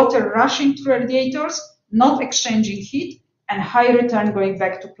water rushing to radiators, not exchanging heat, and high return going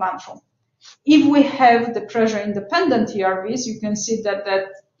back to plant room. If we have the pressure-independent TRVs, you can see that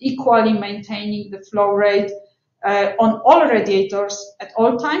equally maintaining the flow rate on all radiators at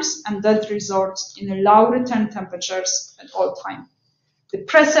all times, and that results in low return temperatures at all time. The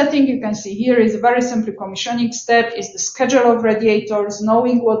presetting, you can see here, is a very simple commissioning step, is the schedule of radiators,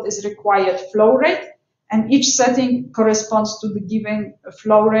 knowing what is required flow rate, and each setting corresponds to the given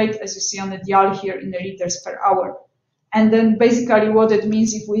flow rate, as you see on the dial here in the liters per hour. And then basically what it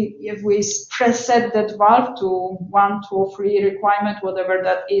means, if we preset that valve to 1, 2, or 3 requirement, whatever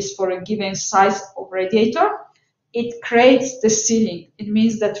that is for a given size of radiator, it creates the ceiling. It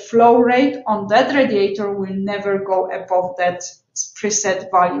means that flow rate on that radiator will never go above that preset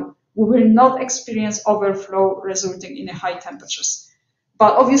value. We will not experience overflow resulting in high temperatures.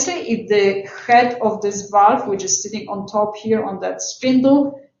 But obviously, if the head of this valve, which is sitting on top here on that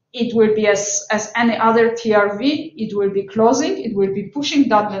spindle, it will be as any other TRV, it will be closing, it will be pushing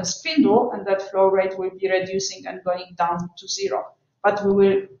down the spindle, and that flow rate will be reducing and going down to 0. But we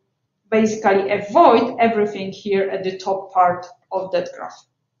will basically avoid everything here at the top part of that graph.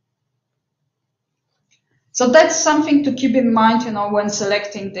 So that's something to keep in mind, when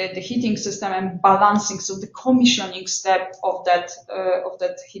selecting the heating system and balancing, so the commissioning step of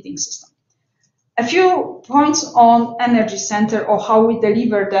that heating system. A few points on energy center or how we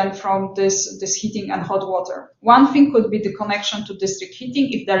deliver them from this heating and hot water. One thing could be the connection to district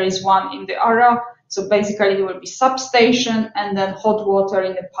heating, if there is one in the area. So basically there will be substation, and then hot water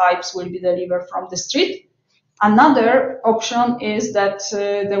in the pipes will be delivered from the street. Another option is that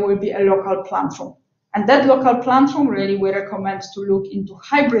there will be a local plant room. And that local plant room, really, we recommend to look into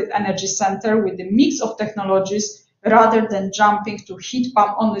hybrid energy center with a mix of technologies rather than jumping to heat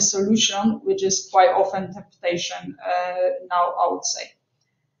pump only solution, which is quite often temptation now, I would say.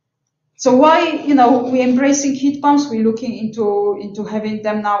 So why, we're embracing heat pumps, we're looking into having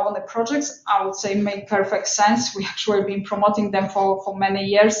them now on the projects, I would say make perfect sense. We actually been promoting them for many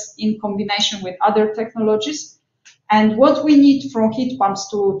years in combination with other technologies. And what we need from heat pumps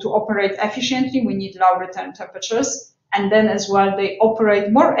to operate efficiently, we need low return temperatures. And then as well, they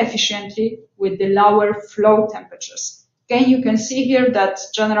operate more efficiently with the lower flow temperatures. Again, you can see here that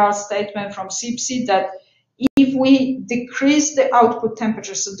general statement from CIBSE that if we decrease the output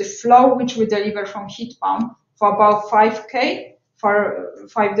temperature, so the flow which we deliver from heat pump for about 5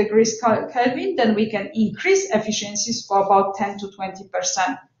 degrees Kelvin, then we can increase efficiencies for about 10 to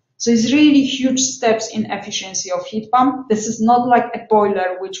 20%. So it's really huge steps in efficiency of heat pump. This is not like a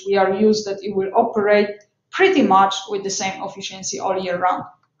boiler, which we are used that it will operate pretty much with the same efficiency all year round.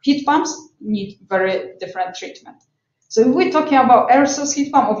 Heat pumps need very different treatment. So if we're talking about air source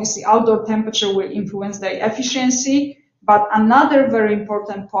heat pump, obviously outdoor temperature will influence their efficiency. But another very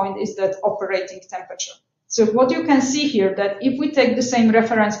important point is that operating temperature. So what you can see here, that if we take the same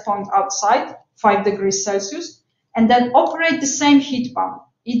reference point outside, 5 degrees Celsius, and then operate the same heat pump,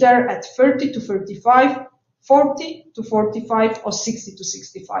 either at 30 to 35, 40 to 45, or 60 to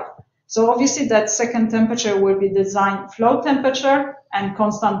 65. So obviously that second temperature will be design flow temperature and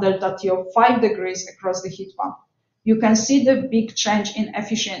constant delta T of 5 degrees across the heat pump. You can see the big change in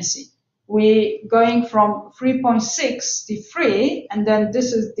efficiency. We're going from 3.63, and then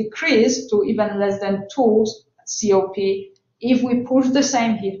this is decreased to even less than 2 COP if we push the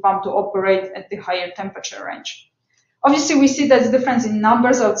same heat pump to operate at the higher temperature range. Obviously, we see that difference in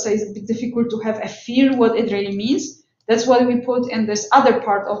numbers. I would say it's a bit difficult to have a feel what it really means. That's why we put in this other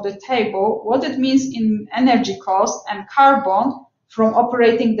part of the table what it means in energy cost and carbon from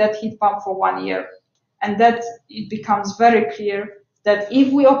operating that heat pump for 1 year. And that it becomes very clear that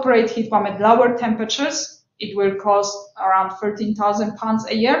if we operate heat pump at lower temperatures, it will cost around £13,000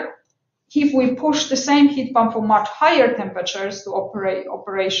 a year. If we push the same heat pump for much higher temperatures to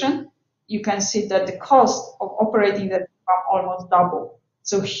operation, you can see that the cost of operating that pump almost double.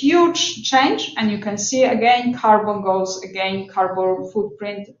 So huge change, and you can see again, carbon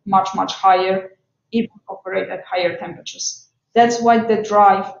footprint much higher if we operate at higher temperatures. That's why the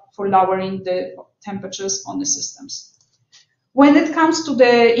drive for lowering the temperatures on the systems. When it comes to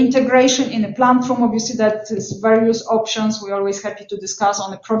the integration in a plant room, obviously that is various options. We're always happy to discuss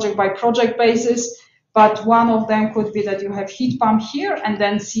on a project by project basis. But one of them could be that you have heat pump here and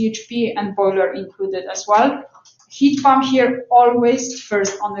then CHP and boiler included as well. Heat pump here always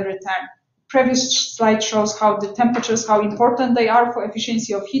first on the return. Previous slide shows how the temperatures, how important they are for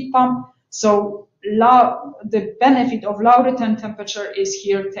efficiency of heat pump. So the benefit of low return temperature is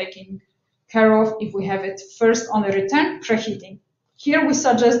here taken care of if we have it first on the return preheating. Here we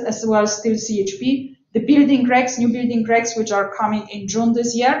suggest as well still CHP. The building regs, new building regs, which are coming in June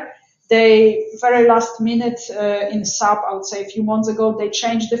this year, they very last minute in SAP, I would say a few months ago, they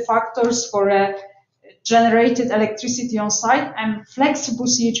changed the factors for generated electricity on site, and flexible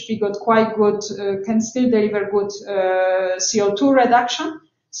CHP got quite good, can still deliver good CO2 reduction.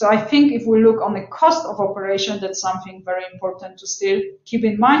 So I think if we look on the cost of operation, that's something very important to still keep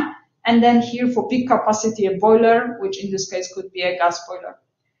in mind. And then here for peak capacity, a boiler, which in this case could be a gas boiler.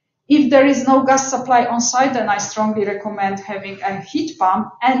 If there is no gas supply on site, then I strongly recommend having a heat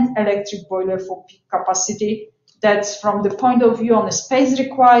pump and electric boiler for peak capacity. That's from the point of view on the space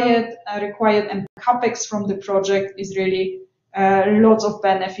required and capex from the project is really lots of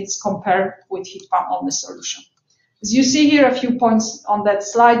benefits compared with heat pump only solution. As you see here, a few points on that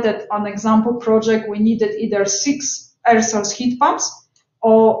slide, that on example project, we needed either 6 air source heat pumps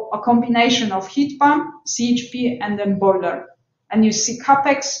or a combination of heat pump, CHP, and then boiler. And you see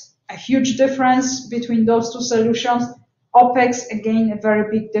capex, a huge difference between those two solutions. OPEX, again, a very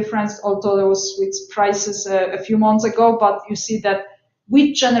big difference, although there was with prices a few months ago, but you see that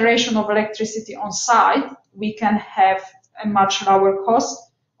with generation of electricity on site, we can have a much lower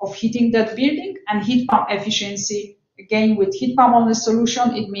cost of heating that building, and heat pump efficiency. Again, with heat pump only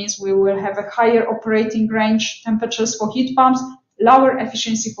solution, it means we will have a higher operating range temperatures for heat pumps, lower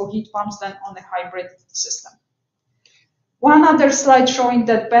efficiency for heat pumps than on a hybrid system. One other slide showing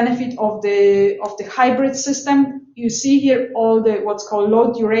that benefit of the hybrid system. You see here all the what's called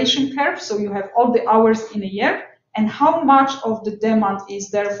load duration curve. So you have all the hours in a year and how much of the demand is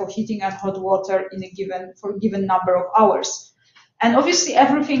there for heating and hot water in a given number of hours. And obviously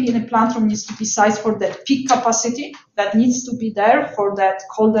everything in a plant room needs to be sized for that peak capacity that needs to be there for that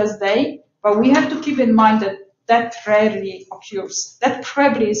coldest day. But we have to keep in mind that that rarely occurs. That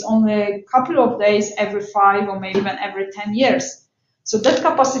probably is only a couple of days every 5 or maybe even every 10 years. So that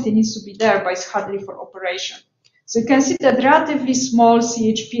capacity needs to be there, but it's hardly for operation. So you can see that relatively small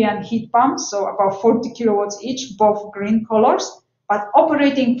CHP and heat pumps, so about 40 kilowatts each, both green colors, but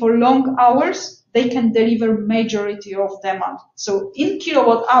operating for long hours, they can deliver majority of demand. So in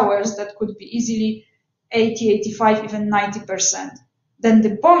kilowatt hours, that could be easily 80, 85, even 90%. Then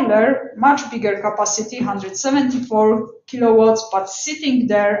the boiler, much bigger capacity, 174 kilowatts, but sitting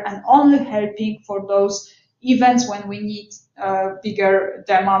there and only helping for those events when we need bigger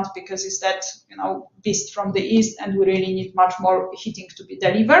demand because it's that, beast from the east and we really need much more heating to be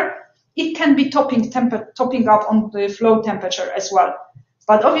delivered. It can be topping up on the flow temperature as well.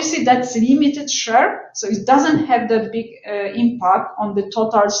 But obviously that's limited share, so it doesn't have that big impact on the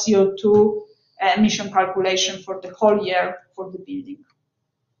total CO2 emission calculation for the whole year for the building.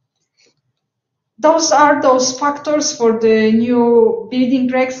 Those are those factors for the new building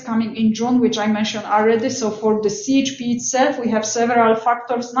regs coming in June, which I mentioned already. So for the CHP itself, we have several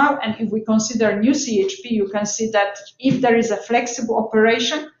factors now. And if we consider new CHP, you can see that if there is a flexible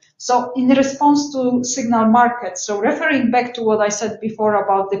operation, so in response to signal market, so referring back to what I said before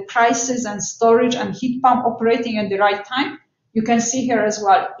about the prices and storage and heat pump operating at the right time, you can see here as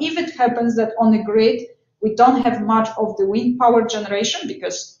well. If it happens that on the grid, we don't have much of the wind power generation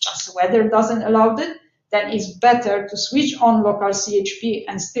because just weather doesn't allow it, then it's better to switch on local CHP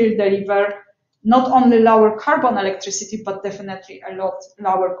and still deliver not only lower carbon electricity, but definitely a lot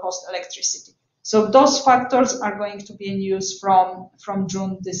lower cost electricity. So those factors are going to be in use from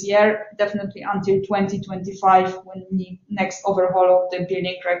June this year, definitely until 2025 when the next overhaul of the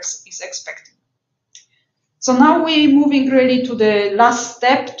building regs is expected. So now we're moving really to the last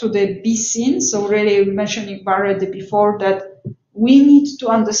step, to the B scene. So really mentioning already before that we need to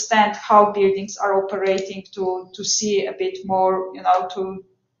understand how buildings are operating to see a bit more,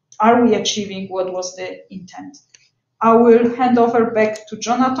 are we achieving what was the intent? I will hand over back to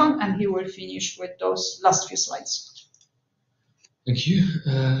Jonathon and he will finish with those last few slides. Thank you.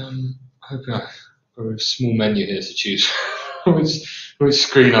 I hope I've got a small menu here to choose which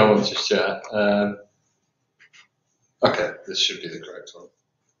screen I want to share. Okay, this should be the correct one.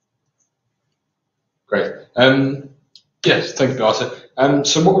 Great. Yes, thank you, Beata.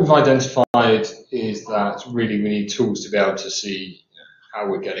 So what we've identified is that really we need tools to be able to see how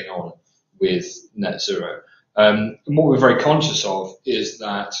we're getting on with net zero. And what we're very conscious of is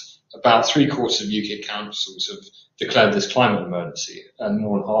that about 3/4 of UK councils have declared this climate emergency, and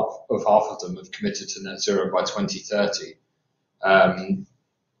more than half of them have committed to net zero by 2030. And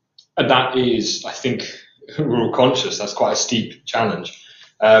that is, I think, we're all conscious that's quite a steep challenge.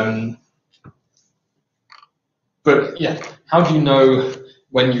 But yeah, how do you know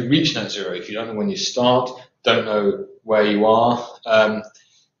when you reach net zero if you don't know when you start, don't know where you are?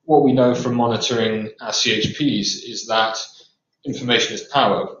 What we know from monitoring our CHPs is that information is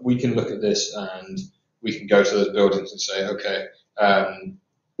power. We can look at this and we can go to those buildings and say, okay,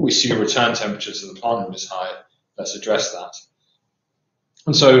 we see a return temperature to the plant room is high, let's address that.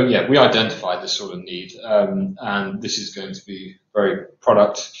 And so, yeah, we identified this sort of need, and this is going to be very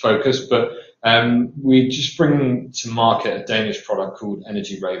product focused, but we just bring to market a Danish product called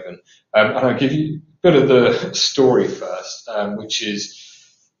Energy Raven. And I'll give you a bit of the story first, which is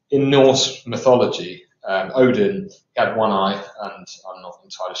in Norse mythology, Odin had one eye, and I'm not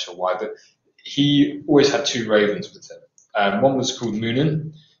entirely sure why, but he always had two ravens with him. One was called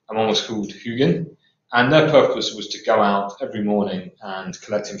Munin, and one was called Hugin. and their purpose was to go out every morning and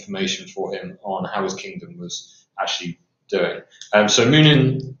collect information for him on how his kingdom was actually doing. So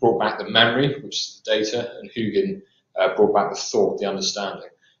Moonin brought back the memory, which is the data, and Hugin brought back the thought, the understanding.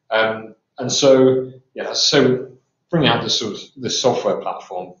 And so, yeah, so bring out this software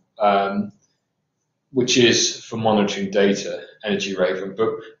platform, which is for monitoring data, Energy Raven. But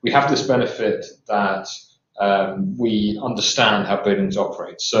we have this benefit that we understand how buildings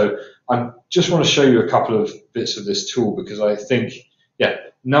operate. So I just want to show you a couple of bits of this tool, because I think, yeah,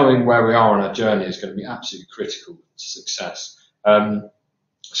 knowing where we are on our journey is going to be absolutely critical to success.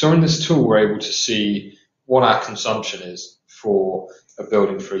 So in this tool, we're able to see what our consumption is for a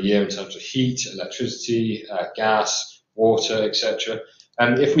building for a year in terms of heat, electricity, gas, water, etc.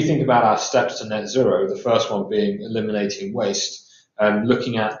 And if we think about our steps to net zero, the first one being eliminating waste,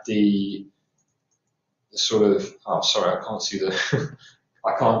 looking at the sort of, oh, sorry, I can't see the,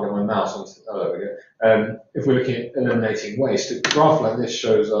 I can't get my mouse on, oh, there we go. If we're looking at eliminating waste, a graph like this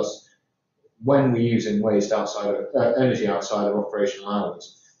shows us when we're using waste outside of, energy outside of operational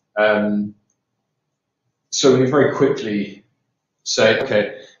hours. So we very quickly say,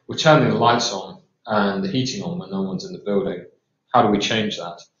 okay, we're turning the lights on and the heating on when no one's in the building. How do we change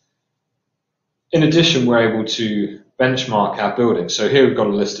that? In addition, we're able to benchmark our buildings. So here we've got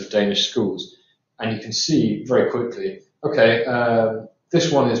a list of Danish schools, and you can see very quickly, okay,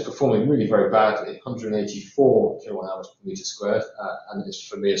 this one is performing really very badly, 184 kilowatt hours per meter squared, and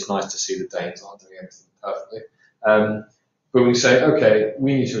for me it's nice to see the Danes aren't doing everything perfectly. But we say, okay,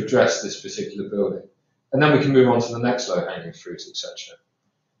 we need to address this particular building, and then we can move on to the next low-hanging fruit, etc.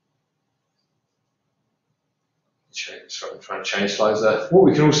 I'm trying to change slides there. What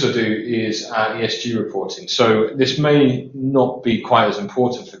we can also do is ESG reporting. So this may not be quite as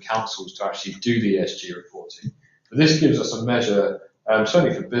important for councils to actually do the ESG reporting, but this gives us a measure,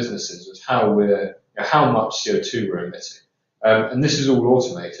 certainly for businesses, of how much CO2 we're emitting. And this is all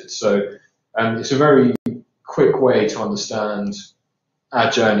automated. So it's a very quick way to understand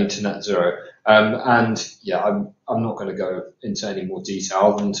our journey to net zero. And yeah, I'm not going to go into any more detail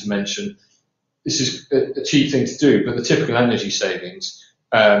other than to mention this is a cheap thing to do, but the typical energy savings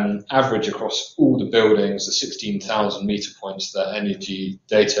average across all the buildings, the 16,000 meter points that Energy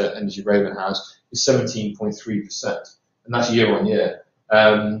Raven has, is 17.3%, and that's year on year.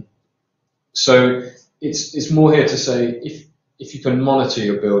 So it's more here to say if you can monitor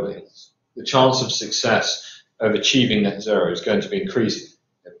your buildings, the chance of success of achieving net zero is going to be increasing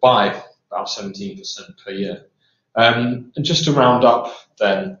by about 17% per year. And just to round up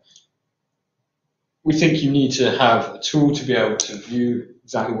then, we think you need to have a tool to be able to view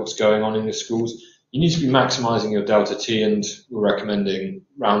exactly what's going on in the schools. You need to be maximizing your delta T, and we're recommending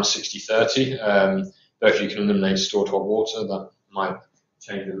around 60-30. Though if you can eliminate stored hot water, that might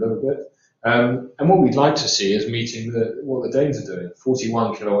change a little bit. And what we'd like to see is meeting what the Danes are doing,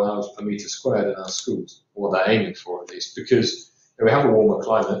 41 kilowatt hours per meter squared in our schools, or what they're aiming for at least, because we have a warmer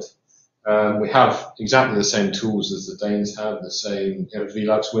climate. We have exactly the same tools as the Danes have, the same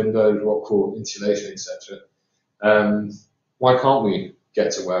Velux windows, rock-core insulation, etc. Why can't we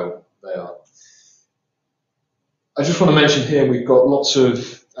get to where they are? I just want to mention here we've got lots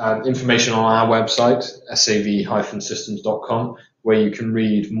of information on our website, sav-systems.com, where you can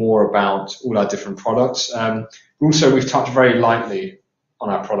read more about all our different products. Also, we've touched very lightly on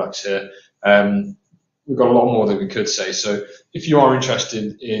our products here. We've got a lot more that we could say. So if you are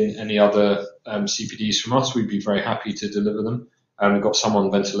interested in any other CPDs from us, we'd be very happy to deliver them. We've got some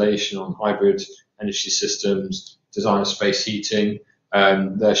on ventilation, on hybrid energy systems, design of space heating.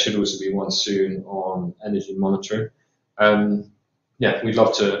 There should also be one soon on energy monitoring. Yeah, we'd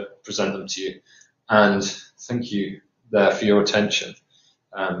love to present them to you. And thank you there for your attention.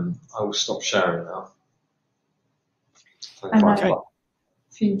 I will stop sharing now. Okay.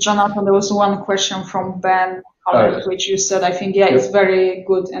 I think, Jonathon, there was one question from Ben, which you said, I think, yeah, it's very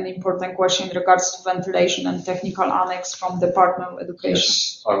good and important question in regards to ventilation and technical annex from Department of Education.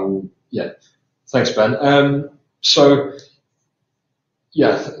 Yes, I will, yeah. Thanks, Ben. So,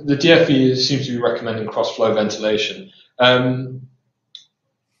 yeah, the DFE seems to be recommending cross-flow ventilation.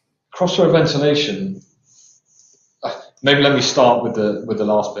 Cross-flow ventilation, maybe let me start with the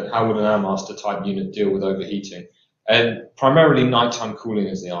last bit. How would an air master type unit deal with overheating? And primarily nighttime cooling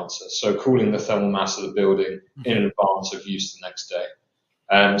is the answer. So cooling the thermal mass of the building in advance of use the next day.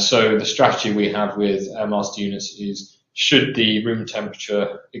 So the strategy we have with air master units is, should the room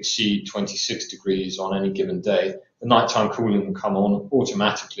temperature exceed 26 degrees on any given day, the nighttime cooling will come on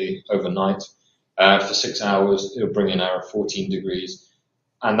automatically overnight. For 6 hours, it'll bring in air at 14 degrees,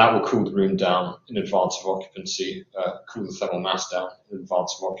 and that will cool the room down in advance of occupancy, cool the thermal mass down in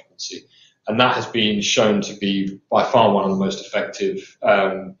advance of occupancy. And that has been shown to be by far one of the most effective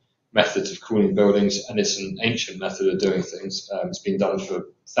methods of cooling buildings, and it's an ancient method of doing things. It's been done for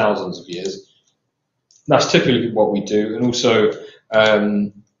thousands of years. That's typically what we do, and also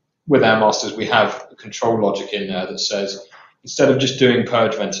with Air Masters we have a control logic in there that says instead of just doing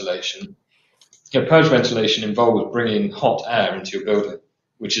purge ventilation, purge ventilation involves bringing hot air into your building,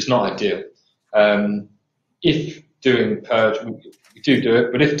 which is not ideal. If doing purge, we do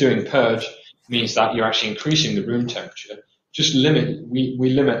it, but if doing purge means that you're actually increasing the room temperature, just we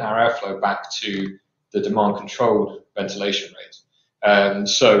limit our airflow back to the demand controlled ventilation rate.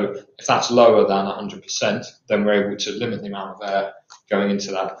 So if that's lower than 100%, then we're able to limit the amount of air going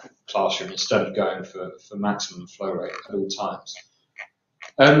into that classroom instead of going for maximum flow rate at all times.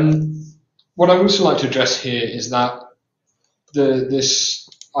 What I would also like to address here is that this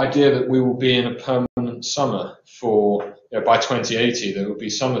idea that we will be in a permanent summer for, by 2080, there will be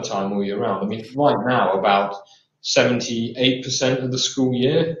summertime all year round. I mean, right now, about 78% of the school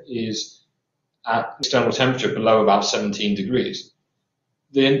year is at external temperature below about 17 degrees.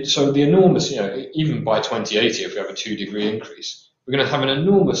 So the enormous, even by 2080, if we have a 2-degree increase, we're going to have an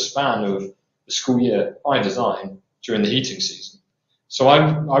enormous span of the school year by design during the heating season. So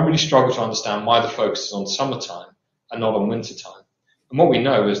I really struggle to understand why the focus is on summertime and not on wintertime. And what we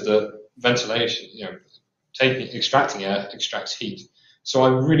know is that ventilation, extracting air extracts heat. So I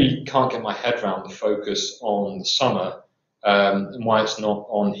really can't get my head around the focus on the summer and why it's not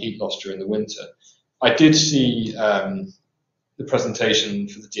on heat loss during the winter. I did see the presentation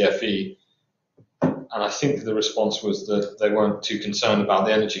for the DFE, and I think the response was that they weren't too concerned about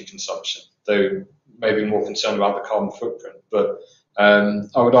the energy consumption. They may be more concerned about the carbon footprint. But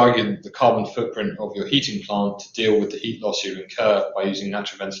I would argue that the carbon footprint of your heating plant to deal with the heat loss you incur by using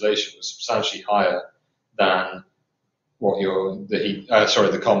natural ventilation was substantially higher than what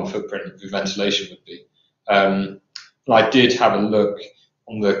the carbon footprint of your ventilation would be. And I did have a look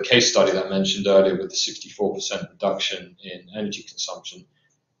on the case study that I mentioned earlier with the 64% reduction in energy consumption.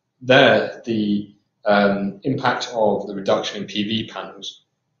 There, the impact of the reduction in PV panels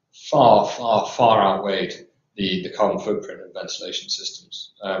far outweighed the carbon footprint of ventilation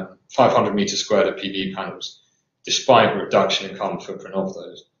systems. 500 meters squared of PV panels, despite a reduction in carbon footprint of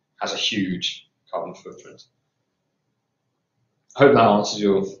those, has a huge carbon footprint. I hope that answers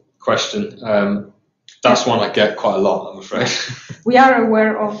your question. That's one I get quite a lot, I'm afraid. We are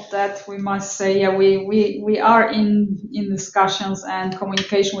aware of that. We must say, yeah, we are in discussions and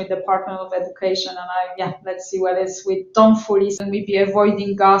communication with the Department of Education, and let's see whether we don't fully and we be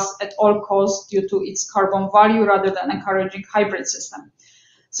avoiding gas at all costs due to its carbon value rather than encouraging hybrid system.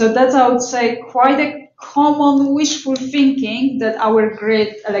 So that's, I would say, quite a common wishful thinking that our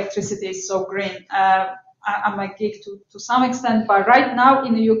grid electricity is so green. I might geek to some extent, but right now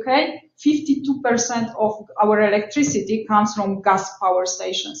in the UK, 52% of our electricity comes from gas power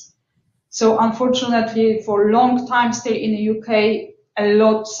stations. So unfortunately, for a long time still in the UK,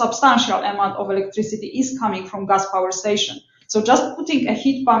 a substantial amount of electricity is coming from gas power station. So just putting a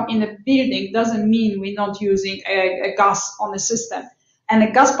heat pump in a building doesn't mean we're not using a gas on the system. And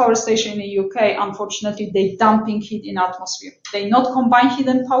a gas power station in the UK, unfortunately, they dumping heat in atmosphere. They not combine heat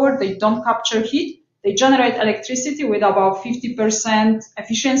and power, they don't capture heat. They generate electricity with about 50%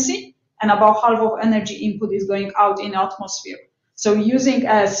 efficiency, and about half of energy input is going out in the atmosphere. So using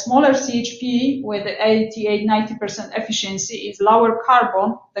a smaller CHP with 88-90% efficiency is lower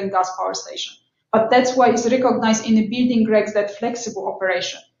carbon than gas power station. But that's why it's recognized in the building regs that flexible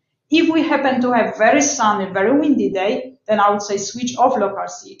operation. If we happen to have very sunny, very windy day, then I would say switch off local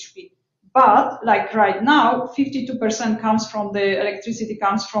CHP. But like right now, 52% comes from the electricity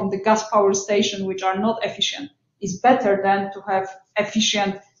comes from the gas power station, which are not efficient. It's better than to have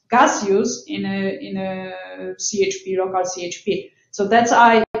efficient gas use in a CHP, local CHP. So that's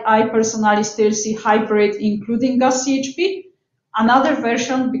I personally still see hybrid including gas CHP. Another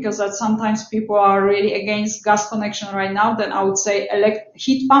version, because that sometimes people are really against gas connection right now, then I would say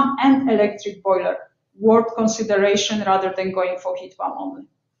heat pump and electric boiler. Worth consideration rather than going for heat pump only.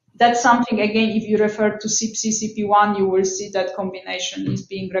 That's something, again, if you refer to CIBSE CP1, you will see that combination is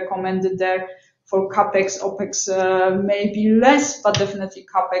being recommended there. For CAPEX, OPEX, maybe less, but definitely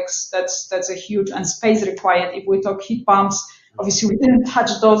CAPEX, that's a huge and space required. If we talk heat pumps, obviously we didn't touch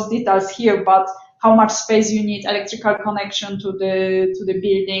those details here, but how much space you need, electrical connection to the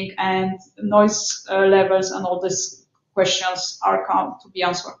building, and noise levels, and all these questions are to be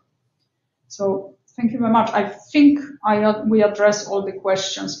answered. So thank you very much. I think we addressed all the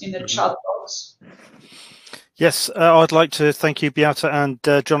questions in the chat box. Yes, I'd like to thank you, Beata and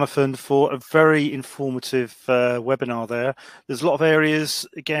Jonathon, for a very informative webinar there. There's a lot of areas,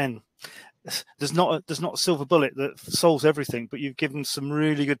 again, there's not a silver bullet that solves everything, but you've given some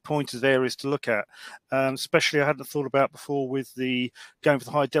really good pointers of areas to look at. Especially I hadn't thought about before with the going for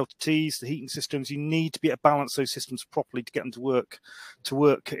the high delta T's, the heating systems. You need to be able to balance those systems properly to get them to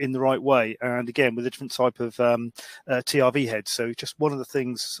work in the right way. And again, with a different type of TRV head. So just one of the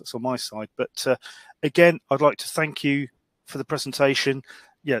things that's on my side. But again, I'd like to thank you for the presentation.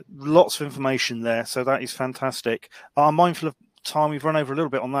 Yeah, lots of information there. So that is fantastic. I'm mindful of time. We've run over a little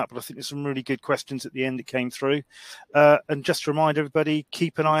bit on that, but I think there's some really good questions at the end that came through. And just to remind everybody,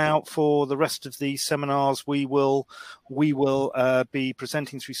 keep an eye out for the rest of the seminars we will be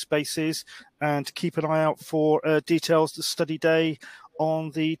presenting through Spaces, and keep an eye out for details of the study day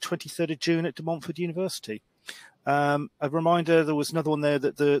on the 23rd of June at De Montfort University. A reminder, there was another one there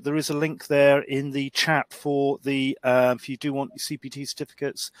that there is a link there in the chat for the if you do want your CPT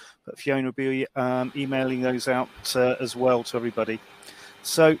certificates, but Fiona will be emailing those out as well to everybody.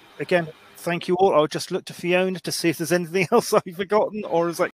 So again, thank you all. I'll just look to Fiona to see if there's anything else I've forgotten, or is that